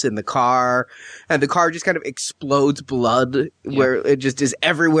 deaths in the car, and the car just kind of explodes blood where it just is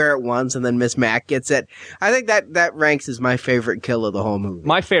everywhere at once, and then Miss Mack gets it. I think that ranks as my favorite kill of the whole movie.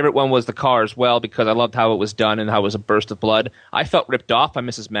 My favorite one was the car as well, because I loved how it was done and how it was a burst of blood. I felt ripped off by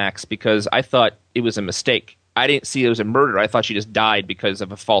Mrs. Mack's because I thought it was a mistake. I didn't see it was a murder. I thought she just died because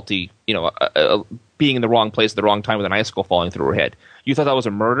of a faulty, being in the wrong place at the wrong time with an icicle falling through her head. You thought that was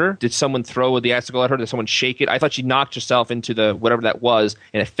a murder? Did someone throw the icicle at her? Did someone shake it? I thought she knocked herself into the whatever that was,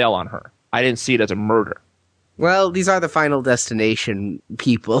 and it fell on her. I didn't see it as a murder. Well, these are the Final Destination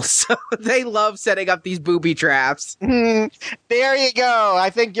people, so they love setting up these booby traps. There you go. I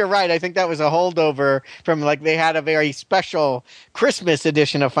think you're right. I think that was a holdover from, like, they had a very special Christmas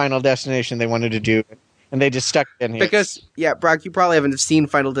edition of Final Destination they wanted to do, and they just stuck it in here. Because, yeah, Brock, you probably haven't seen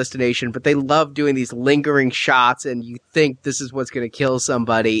Final Destination, but they love doing these lingering shots, and you think this is what's going to kill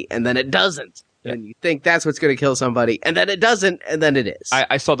somebody, and then it doesn't. Yeah. And you think that's what's going to kill somebody, and then it doesn't, and then it is.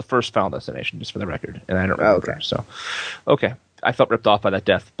 I saw the first Final Destination, just for the record, and I don't remember. Okay. So, okay. I felt ripped off by that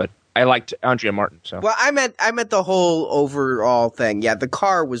death, but I liked Andrea Martin. So, Well, I meant the whole overall thing. Yeah, the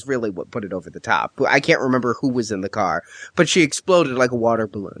car was really what put it over the top. I can't remember who was in the car, but she exploded like a water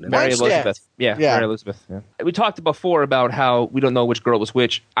balloon. Mary Winstead. Elizabeth. Yeah, Mary Elizabeth. Yeah. We talked before about how we don't know which girl was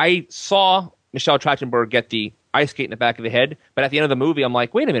which. I saw Michelle Trachtenberg get the ice skate in the back of the head, but at the end of the movie, I'm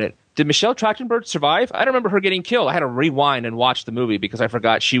like, wait a minute. Did Michelle Trachtenberg survive? I don't remember her getting killed. I had to rewind and watch the movie because I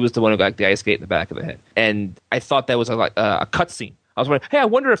forgot she was the one who got the ice skate in the back of the head. And I thought that was a cut scene. I was wondering, hey, I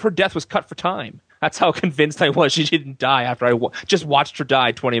wonder if her death was cut for time. That's how convinced I was she didn't die after I just watched her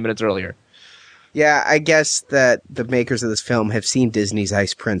die 20 minutes earlier. Yeah, I guess that the makers of this film have seen Disney's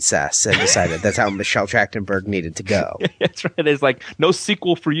Ice Princess and decided that's how Michelle Trachtenberg needed to go. That's right. It's like, no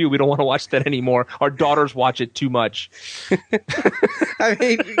sequel for you. We don't want to watch that anymore. Our daughters watch it too much. I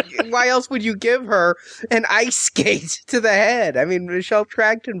mean, why else would you give her an ice skate to the head? I mean, Michelle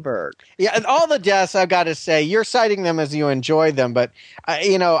Trachtenberg. Yeah, and all the deaths, I've got to say, you're citing them as you enjoy them, but,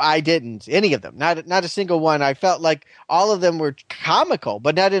 I didn't. Any of them. Not a single one. I felt like all of them were comical,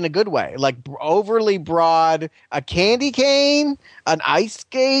 but not in a good way. Like, overly broad, a candy cane, an ice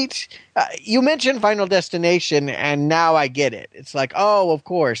skate. You mentioned Final Destination, and now I get it. It's like, oh, of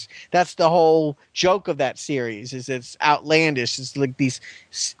course. That's the whole joke of that series, is it's outlandish. It's like these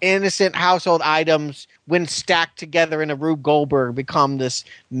innocent household items, when stacked together in a Rube Goldberg, become this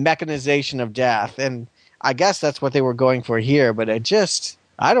mechanization of death. And I guess that's what they were going for here, but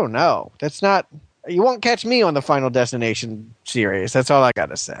I don't know. That's not... You won't catch me on the Final Destination series. That's all I got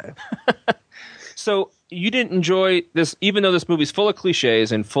to say. So you didn't enjoy this, even though this movie's full of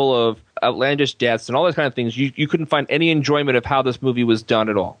cliches and full of outlandish deaths and all those kind of things, you couldn't find any enjoyment of how this movie was done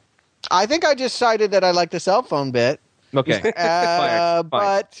at all. I think I just cited that I like the cell phone bit. Okay. Fine.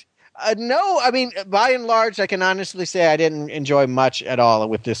 But no, I mean, by and large, I can honestly say I didn't enjoy much at all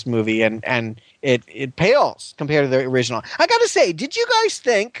with this movie, and it pales compared to the original. I got to say, did you guys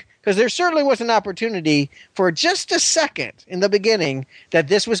think, because there certainly was an opportunity for just a second in the beginning that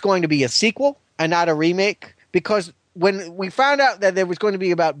this was going to be a sequel and not a remake? Because when we found out that there was going to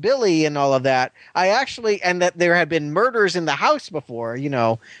be about Billy and all of that, and that there had been murders in the house before,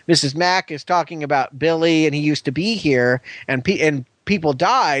 Mrs. Mack is talking about Billy and he used to be here and people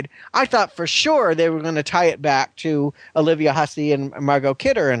died. I thought for sure they were going to tie it back to Olivia Hussey and Margot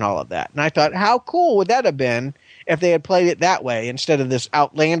Kidder and all of that. And I thought, how cool would that have been if they had played it that way instead of this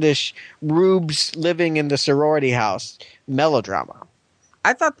outlandish Rubes living in the sorority house melodrama?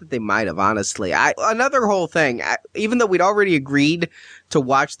 I thought that they might have, honestly. Another whole thing, even though we'd already agreed to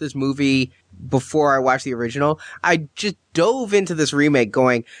watch this movie before I watched the original, I just dove into this remake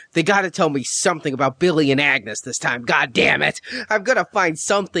going, they got to tell me something about Billy and Agnes this time. God damn it. I'm going to find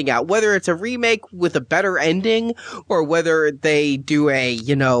something out, whether it's a remake with a better ending or whether they do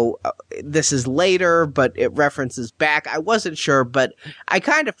this is later, but it references back. I wasn't sure, but I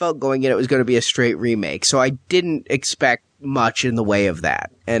kind of felt going in it was going to be a straight remake. So I didn't expect much in the way of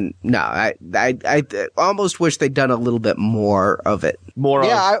that. And no, I almost wish they'd done a little bit more of it. More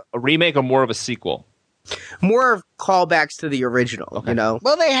of a remake or more of a sequel? More of callbacks to the original,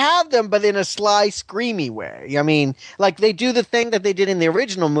 Well, they have them, but in a sly, screamy way. I mean, like they do the thing that they did in the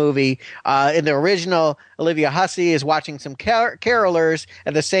original movie. In the original, Olivia Hussey is watching some carolers.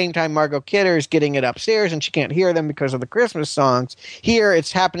 At the same time, Margot Kidder is getting it upstairs, and she can't hear them because of the Christmas songs. Here,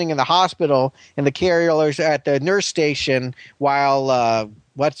 it's happening in the hospital, and the carolers are at the nurse station while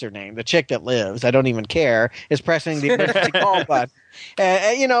what's her name? The chick that lives, I don't even care, is pressing the emergency call button.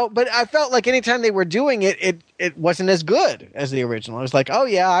 But I felt like anytime they were doing it, it wasn't as good as the original. I was like, oh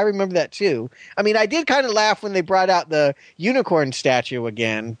yeah, I remember that too. I mean, I did kind of laugh when they brought out the unicorn statue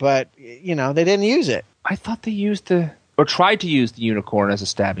again, but they didn't use it. I thought they used or tried to use the unicorn as a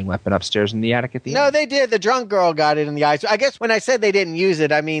stabbing weapon upstairs in the attic at the end. No, they did. The drunk girl got it in the eye. So I guess when I said they didn't use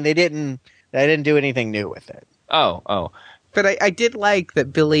it, I mean they didn't do anything new with it. Oh. But I did like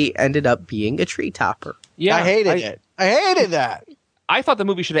that Billy ended up being a tree topper. Yeah, I hated it. I hated that. I thought the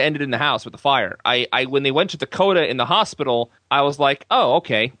movie should have ended in the house with the fire. I when they went to Dakota in the hospital, I was like, oh,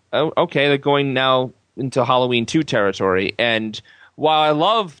 okay. They're going now into Halloween 2 territory. And while I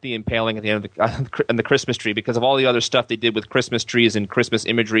love the impaling at the end of the Christmas tree because of all the other stuff they did with Christmas trees and Christmas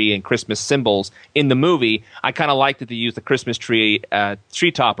imagery and Christmas symbols in the movie, I kind of liked that they used the Christmas tree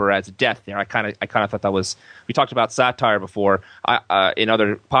topper as a death there. I kind of thought that was. We talked about satire before in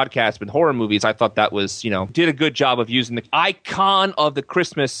other podcasts with horror movies. I thought that was, did a good job of using the icon of the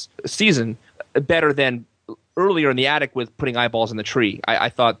Christmas season better than earlier in the attic with putting eyeballs in the tree. I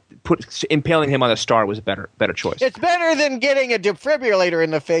thought impaling him on a star was a better choice. It's better than getting a defibrillator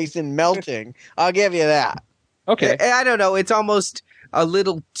in the face and melting. I'll give you that. Okay. I don't know. It's almost a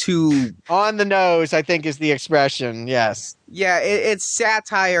little too on the nose, I think, is the expression. Yes. Yeah, it's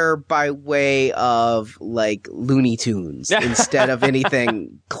satire by way of like Looney Tunes instead of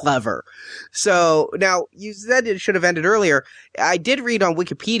anything clever. So now you said it should have ended earlier. I did read on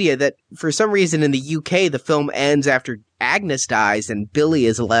Wikipedia that for some reason in the UK the film ends after Agnes dies and Billy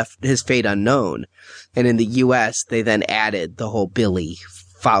is left his fate unknown. And in the US they then added the whole Billy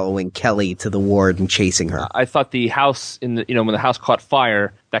following Kelly to the ward and chasing her. I thought the house when the house caught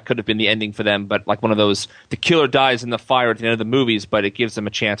fire, that could have been the ending for them, but like one of those, the killer dies in the fire at the end of the movies, but it gives them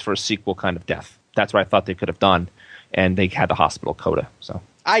a chance for a sequel kind of death. That's what I thought they could have done, and they had the hospital coda, so.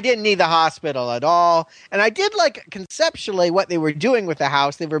 I didn't need the hospital at all. And I did like conceptually what they were doing with the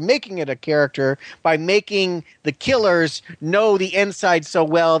house. They were making it a character by making the killers know the inside so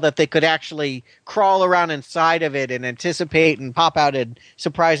well that they could actually crawl around inside of it and anticipate and pop out in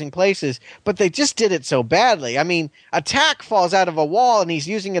surprising places. But they just did it so badly. I mean, a tack falls out of a wall and he's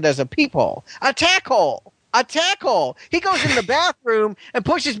using it as a peephole. A tack hole. A tack hole. He goes in the bathroom and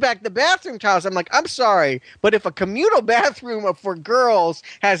pushes back the bathroom tiles. I'm like, I'm sorry, but if a communal bathroom for girls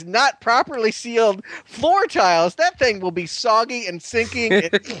has not properly sealed floor tiles, that thing will be soggy and sinking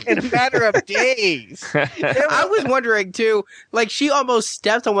in a matter of days. I was wondering, too, like, she almost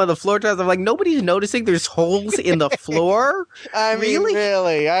stepped on one of the floor tiles. I'm like, nobody's noticing there's holes in the floor? I mean,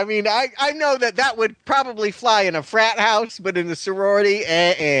 really? I mean, I know that would probably fly in a frat house, but in a sorority,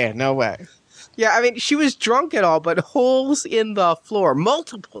 no way. Yeah, I mean, she was drunk and all, but holes in the floor.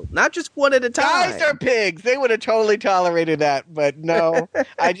 Multiple, not just one at a time. Guys are pigs. They would have totally tolerated that, but no.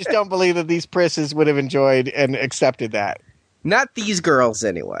 I just don't believe that these prisses would have enjoyed and accepted that. Not these girls,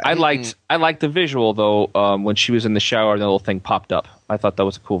 anyway. I liked the visual, though, when she was in the shower and the little thing popped up. I thought that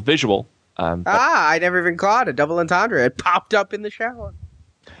was a cool visual. I never even caught a double entendre. It popped up in the shower.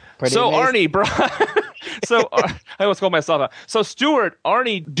 Pretty so, amazing. Arnie, I almost called myself out. So, Stuart,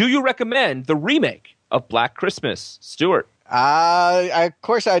 Arnie, do you recommend the remake of Black Christmas? Stuart. Of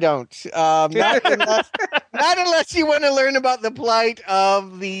course I don't. Not unless you want to learn about the plight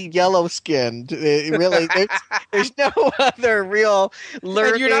of the yellow-skinned. Really, there's no other real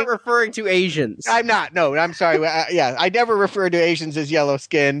learning. And you're not referring to Asians. I'm not. No, I'm sorry. I never refer to Asians as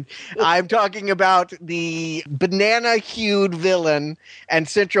yellow-skinned. I'm talking about the banana-hued villain and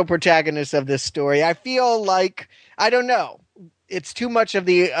central protagonist of this story. I feel like, I don't know. It's too much of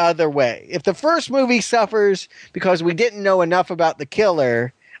the other way. If the first movie suffers because we didn't know enough about the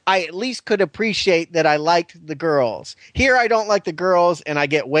killer, I at least could appreciate that I liked the girls. Here I don't like the girls, and I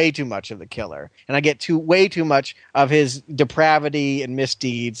get way too much of the killer. And I get way too much of his depravity and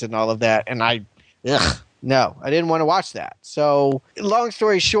misdeeds and all of that. And I didn't want to watch that. So, long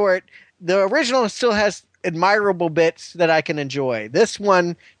story short, the original still has admirable bits that I can enjoy. This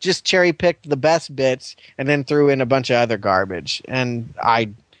one just cherry picked the best bits and then threw in a bunch of other garbage. And I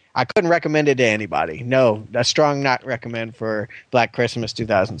couldn't recommend it to anybody. No, a strong not recommend for Black Christmas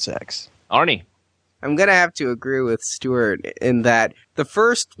 2006. Arnie. I'm going to have to agree with Stuart in that the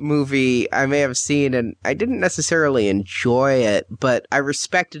first movie I may have seen and I didn't necessarily enjoy it, but I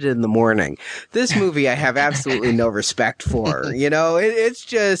respected it in the morning. This movie I have absolutely no respect for. You know, it's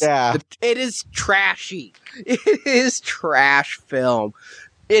just, It is trashy. It is trash film.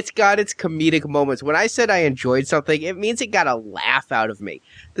 It's got its comedic moments. When I said I enjoyed something, it means it got a laugh out of me.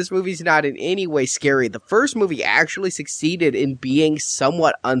 This movie's not in any way scary. The first movie actually succeeded in being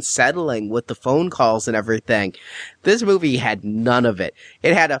somewhat unsettling with the phone calls and everything. This movie had none of it.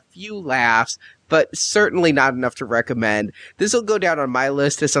 It had a few laughs, but certainly not enough to recommend. This will go down on my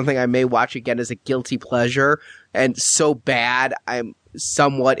list as something I may watch again as a guilty pleasure, and so bad I'm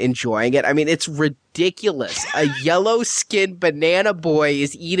somewhat enjoying it. I mean, it's ridiculous. A yellow-skinned banana boy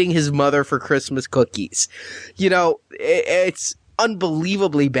is eating his mother for Christmas cookies. You know, it's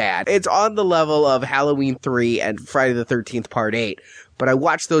unbelievably bad. It's on the level of Halloween 3 and Friday the 13th Part 8. But I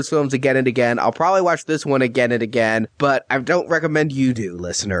watch those films again and again. I'll probably watch this one again and again, but I don't recommend you do,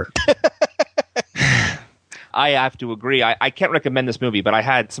 listener. I have to agree. I can't recommend this movie, but I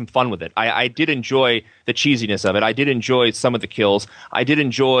had some fun with it. I did enjoy the cheesiness of it. I did enjoy some of the kills. I did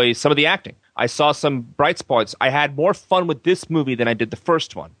enjoy some of the acting. I saw some bright spots. I had more fun with this movie than I did the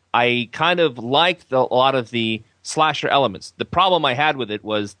first one. I kind of liked a lot of the slasher elements. The problem I had with it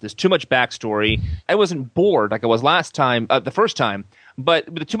was there's too much backstory. I wasn't bored like I was the first time, but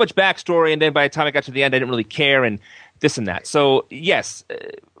with too much backstory, and then by the time I got to the end, I didn't really care, and this and that. So, yes,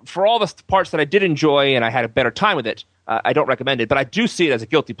 for all the parts that I did enjoy and I had a better time with it, I don't recommend it, but I do see it as a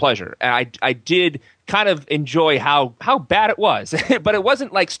guilty pleasure. And I did kind of enjoy how bad it was. But it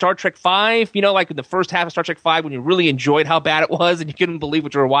wasn't like Star Trek V, like in the first half of Star Trek V when you really enjoyed how bad it was and you couldn't believe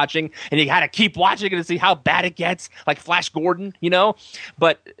what you were watching and you had to keep watching it to see how bad it gets, like Flash Gordon,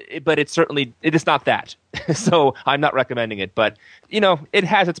 But it is not that. So I'm not recommending it, but it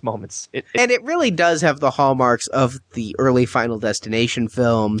has its moments. And it really does have the hallmarks of the early Final Destination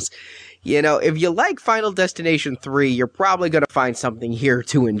films. If you like Final Destination 3, you're probably going to find something here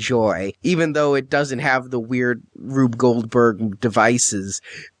to enjoy, even though it doesn't have the weird Rube Goldberg devices.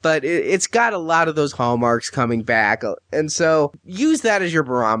 But it's got a lot of those hallmarks coming back. And so use that as your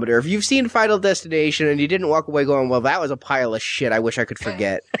barometer. If you've seen Final Destination and you didn't walk away going, well, that was a pile of shit, I wish I could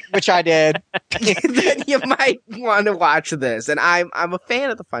forget. Which I did. Then you might want to watch this. And I'm a fan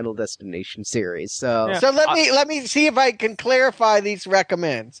of the Final Destination series. So Yeah. So let me see if I can clarify these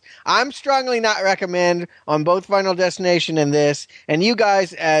recommends. I'm strongly not recommend on both Final Destination and this, and you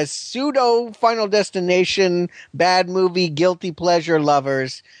guys as pseudo Final Destination bad movie guilty pleasure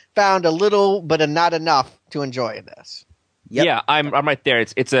lovers found a little but not enough to enjoy this. Yep. Yeah, I'm right there.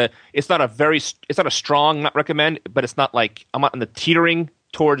 It's not a strong not recommend, but it's not like I'm not on the teetering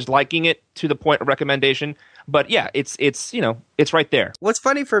towards liking it to the point of recommendation. But yeah, it's right there. What's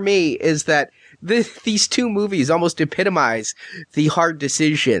funny for me is that these two movies almost epitomize the hard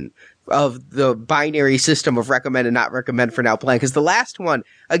decision of the binary system of recommend and not recommend for Now Playing. Because the last one,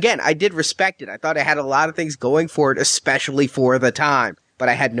 again, I did respect it. I thought it had a lot of things going for it, especially for the time. But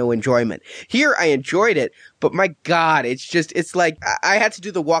I had no enjoyment. Here, I enjoyed it, but my God, it's like I had to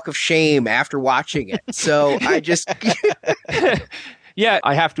do the walk of shame after watching it. So I just... Yeah,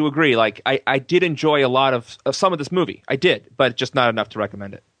 I have to agree. Like, I did enjoy a lot of some of this movie. I did, but just not enough to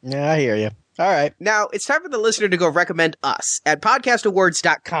recommend it. Yeah, I hear you. All right. Now, it's time for the listener to go recommend us at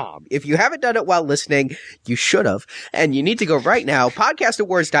podcastawards.com. If you haven't done it while listening, you should have. And you need to go right now,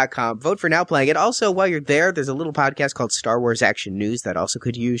 podcastawards.com. Vote for Now Playing It. Also, while you're there, there's a little podcast called Star Wars Action News that also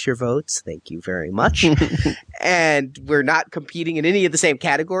could use your votes. Thank you very much. And we're not competing in any of the same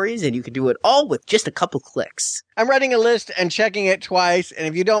categories, and you can do it all with just a couple clicks. I'm writing a list and checking it twice, and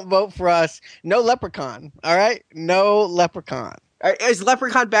if you don't vote for us, no Leprechaun. All right? No Leprechaun. Is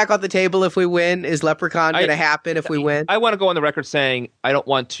Leprechaun back on the table if we win? Is Leprechaun going to happen if we win? I want to go on the record saying I don't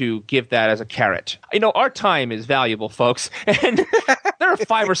want to give that as a carrot. Our time is valuable, folks. And there are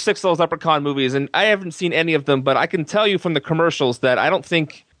 5 or 6 of those Leprechaun movies, and I haven't seen any of them, but I can tell you from the commercials that I don't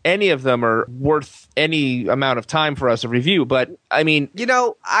think any of them are worth any amount of time for us to review. But, I mean...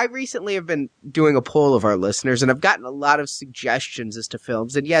 I recently have been doing a poll of our listeners, and I've gotten a lot of suggestions as to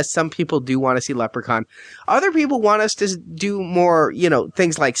films. And yes, some people do want to see Leprechaun. Other people want us to do more,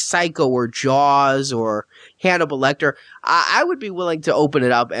 things like Psycho or Jaws or Hannibal Lecter. I would be willing to open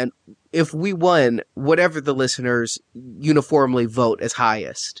it up, and if we won, whatever the listeners uniformly vote as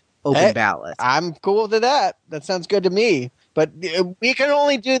highest, open ballot. I'm cool with that. That sounds good to me. But we can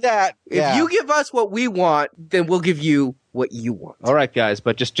only do that. If you give us what we want, then we'll give you what you want. All right, guys,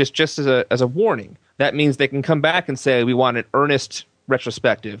 but just as a warning, that means they can come back and say we want an Ernest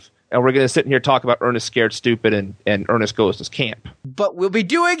retrospective, and we're going to sit in here talk about Ernest Scared Stupid and Ernest Goes to Camp. But we'll be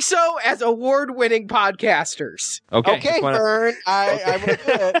doing so as award-winning podcasters. Okay, Vern, I will do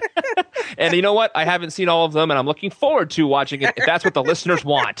it. And you know what? I haven't seen all of them, and I'm looking forward to watching it if that's what the listeners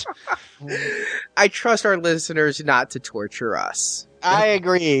want. I trust our listeners not to torture us. I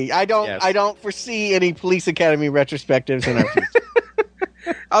agree. I don't foresee any Police Academy retrospectives in our future.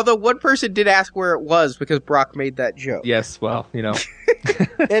 Although one person did ask where it was because Brock made that joke. Yes, well,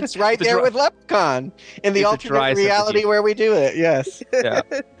 It's right there with Leprechaun in the alternate reality where we do it. Yes. Yeah.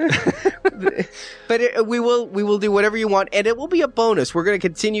 But we will do whatever you want, and it will be a bonus. We're going to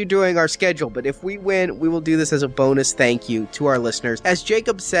continue doing our schedule, but if we win, we will do this as a bonus thank you to our listeners. As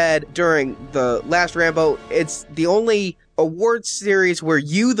Jacob said during the last Rambo, it's the only award series where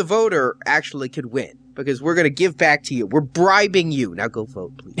you, the voter, actually could win. Because we're going to give back to you. We're bribing you. Now go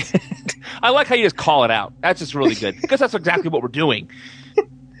vote, please. I like how you just call it out. That's just really good. Because that's exactly what we're doing.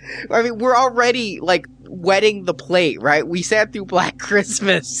 I mean, we're already, wetting the plate, right? We sat through Black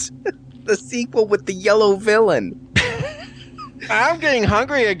Christmas. The sequel with the yellow villain. I'm getting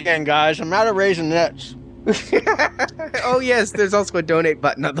hungry again, guys. I'm out of Raisinets. Oh, yes, there's also a donate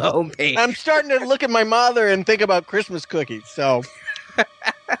button on the homepage. I'm starting to look at my mother and think about Christmas cookies. So,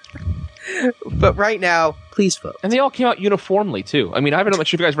 But right now, please vote. And they all came out uniformly, too. I mean, I'm not sure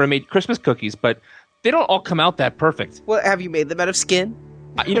if you guys ever made Christmas cookies, but they don't all come out that perfect. Well, have you made them out of skin?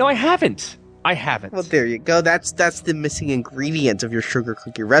 I haven't. Well, there you go. That's the missing ingredient of your sugar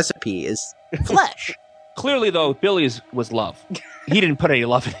cookie recipe is flesh. Clearly, though, Billy's was love. He didn't put any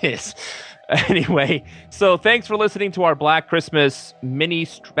love in his. Anyway, so thanks for listening to our Black Christmas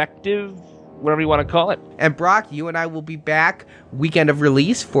mini-spective, whatever you want to call it. And Brock, you and I will be back weekend of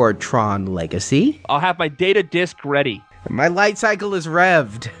release for Tron Legacy. I'll have my data disc ready. My light cycle is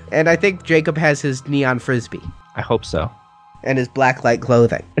revved. And I think Jacob has his neon frisbee. I hope so. And his black light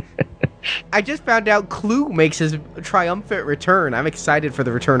clothing. I just found out Clue makes his triumphant return. I'm excited for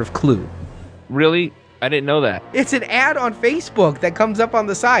the return of Clue. Really? I didn't know that. It's an ad on Facebook that comes up on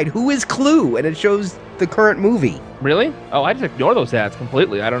the side. Who is Clue? And it shows the current movie. Really? Oh, I just ignore those ads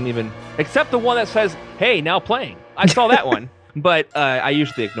completely. I don't even... Except the one that says, hey, now playing. I saw that one. But I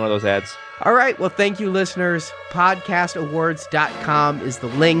usually ignore those ads. All right. Well, thank you, listeners. Podcastawards.com is the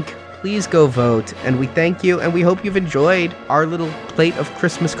link. Please go vote. And we thank you. And we hope you've enjoyed our little plate of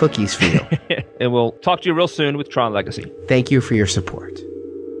Christmas cookies for you. And we'll talk to you real soon with Tron Legacy. Thank you for your support.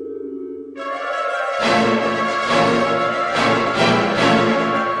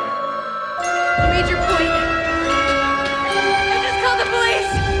 Major point. I just called the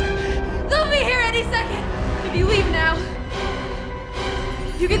police. They'll be here any second. If you leave now,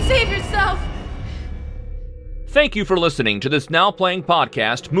 you can save yourself. Thank you for listening to this Now Playing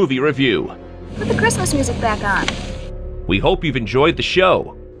Podcast movie review. Put the Christmas music back on. We hope you've enjoyed the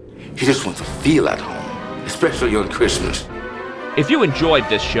show. You just want to feel at home, especially on Christmas. If you enjoyed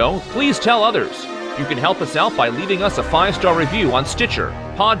this show, please tell others. You can help us out by leaving us a 5-star review on Stitcher,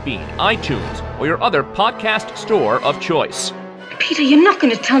 Podbean, iTunes, or your other podcast store of choice. Peter, you're not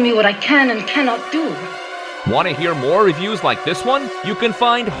going to tell me what I can and cannot do. Want to hear more reviews like this one? You can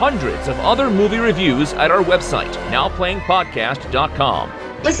find hundreds of other movie reviews at our website, nowplayingpodcast.com.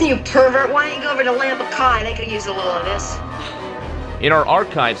 Listen, you pervert, why don't you go over to Lamb of Kai? They could use a little of this. In our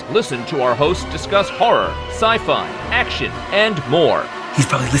archives, listen to our hosts discuss horror, sci-fi, action, and more. He's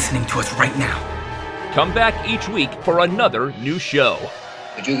probably listening to us right now. Come back each week for another new show.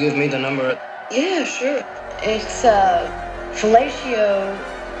 Could you give me the number? Yeah, sure. It's, Fellatio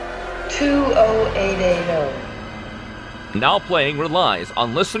 20880. Now Playing relies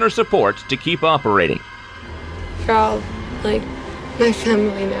on listener support to keep operating. You're all, like, my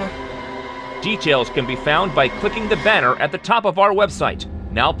family now. Details can be found by clicking the banner at the top of our website,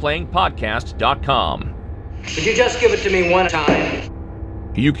 nowplayingpodcast.com. Could you just give it to me one time?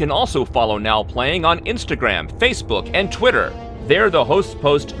 You can also follow Now Playing on Instagram, Facebook, and Twitter. There, the hosts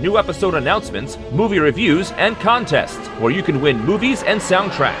post new episode announcements, movie reviews, and contests, where you can win movies and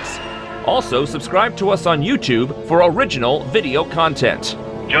soundtracks. Also, subscribe to us on YouTube for original video content.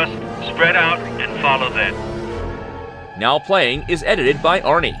 Just spread out and follow them. Now Playing is edited by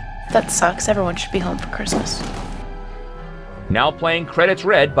Arnie. That sucks. Everyone should be home for Christmas. Now Playing credits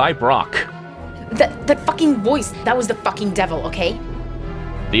read by Brock. That fucking voice, that was the fucking devil, okay?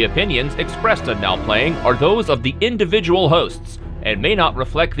 The opinions expressed on Now Playing are those of the individual hosts and may not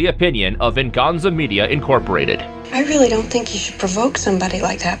reflect the opinion of Venganza Media Incorporated. I really don't think you should provoke somebody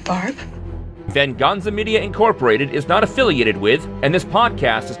like that, Barb. Venganza Media Incorporated is not affiliated with, and this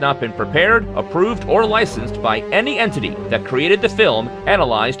podcast has not been prepared, approved, or licensed by any entity that created the film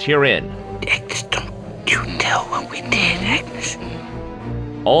analyzed herein. Agnes, don't you tell what we did, Agnes.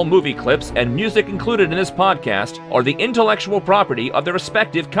 All movie clips and music included in this podcast are the intellectual property of their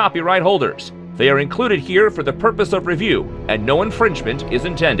respective copyright holders. They are included here for the purpose of review, and no infringement is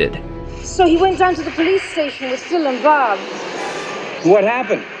intended. So he went down to the police station with Phil and Bob. What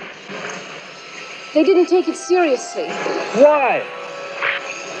happened? They didn't take it seriously. Why?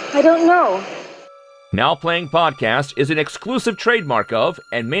 I don't know. Now Playing Podcast is an exclusive trademark of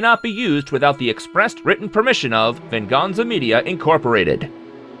and may not be used without the expressed written permission of Venganza Media Incorporated.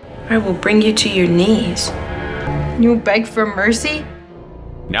 I will bring you to your knees. You beg for mercy?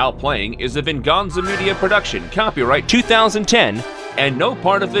 Now Playing is a Venganza Media production, copyright 2010, and no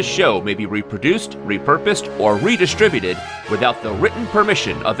part of this show may be reproduced, repurposed, or redistributed without the written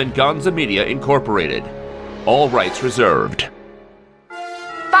permission of Venganza Media Incorporated. All rights reserved.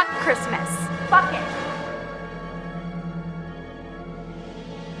 Fuck Christmas. Fuck it.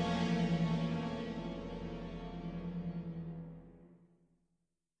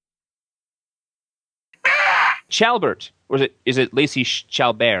 Chalbert, or is it Lacey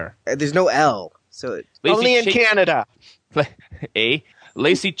Chalbert? There's no L, so Lacey only in Canada. A.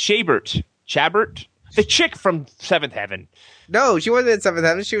 Lacey Chabert. Chabert? The chick from Seventh Heaven. No, she wasn't in Seventh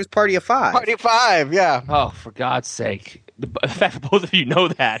Heaven. She was Party of Five. Party of Five, yeah. Oh, for God's sake. The fact that both of you know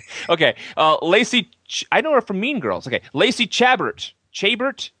that. Okay. Lacey, I know her from Mean Girls. Okay. Lacey Chabert.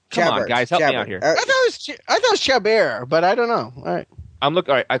 Chabert? Come on, guys. Help me out here. I thought it was Chabert, but I don't know. All right. All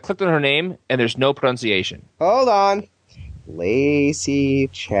right. I clicked on her name, and there's no pronunciation. Hold on. Lacey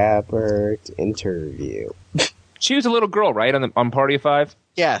Chabert interview. She was a little girl, right, on Party of Five?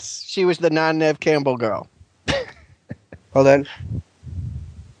 Yes. She was the non-Nev Campbell girl. Hold on.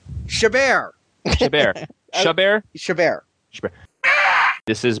 Chabert. Chabert. Chabert? Chabert.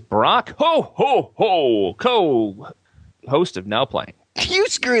 This is Brock Ho Ho Ho, co-host of Now Playing. You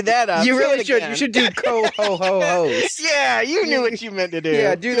screwed that up. You Say really it should. again. You should do co-ho-ho-hos. Yeah, you knew what you meant to do.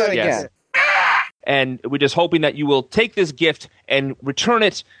 Yeah, do that again. Yes. And we're just hoping that you will take this gift and return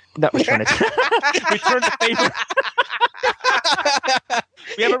it. Not return it. Return the favor.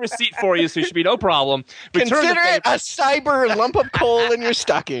 We have a receipt for you, so it should be no problem. Consider it a cyber lump of coal in your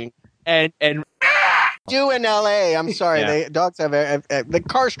stocking. And do in L.A. I'm sorry, Yeah. dogs have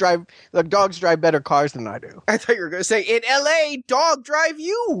the dogs drive better cars than I do. I thought you were going to say, in L.A., dog drive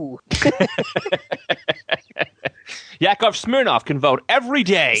you. Yakov Smirnov can vote every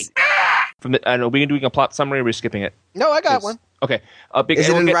day. I know, are we doing a plot summary or are we skipping it? No, I got one. Okay. Is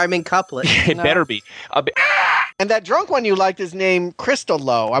it in rhyming couplet? It better be. And that drunk one you liked is named Crystal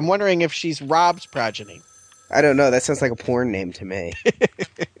Lowe. I'm wondering if she's Rob's progeny. I don't know. That sounds like a porn name to me.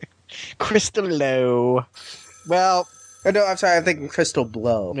 Crystal Lowe. Well, oh, no, I'm sorry. I'm thinking Crystal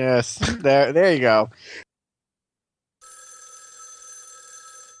Blow. Yes, there you go.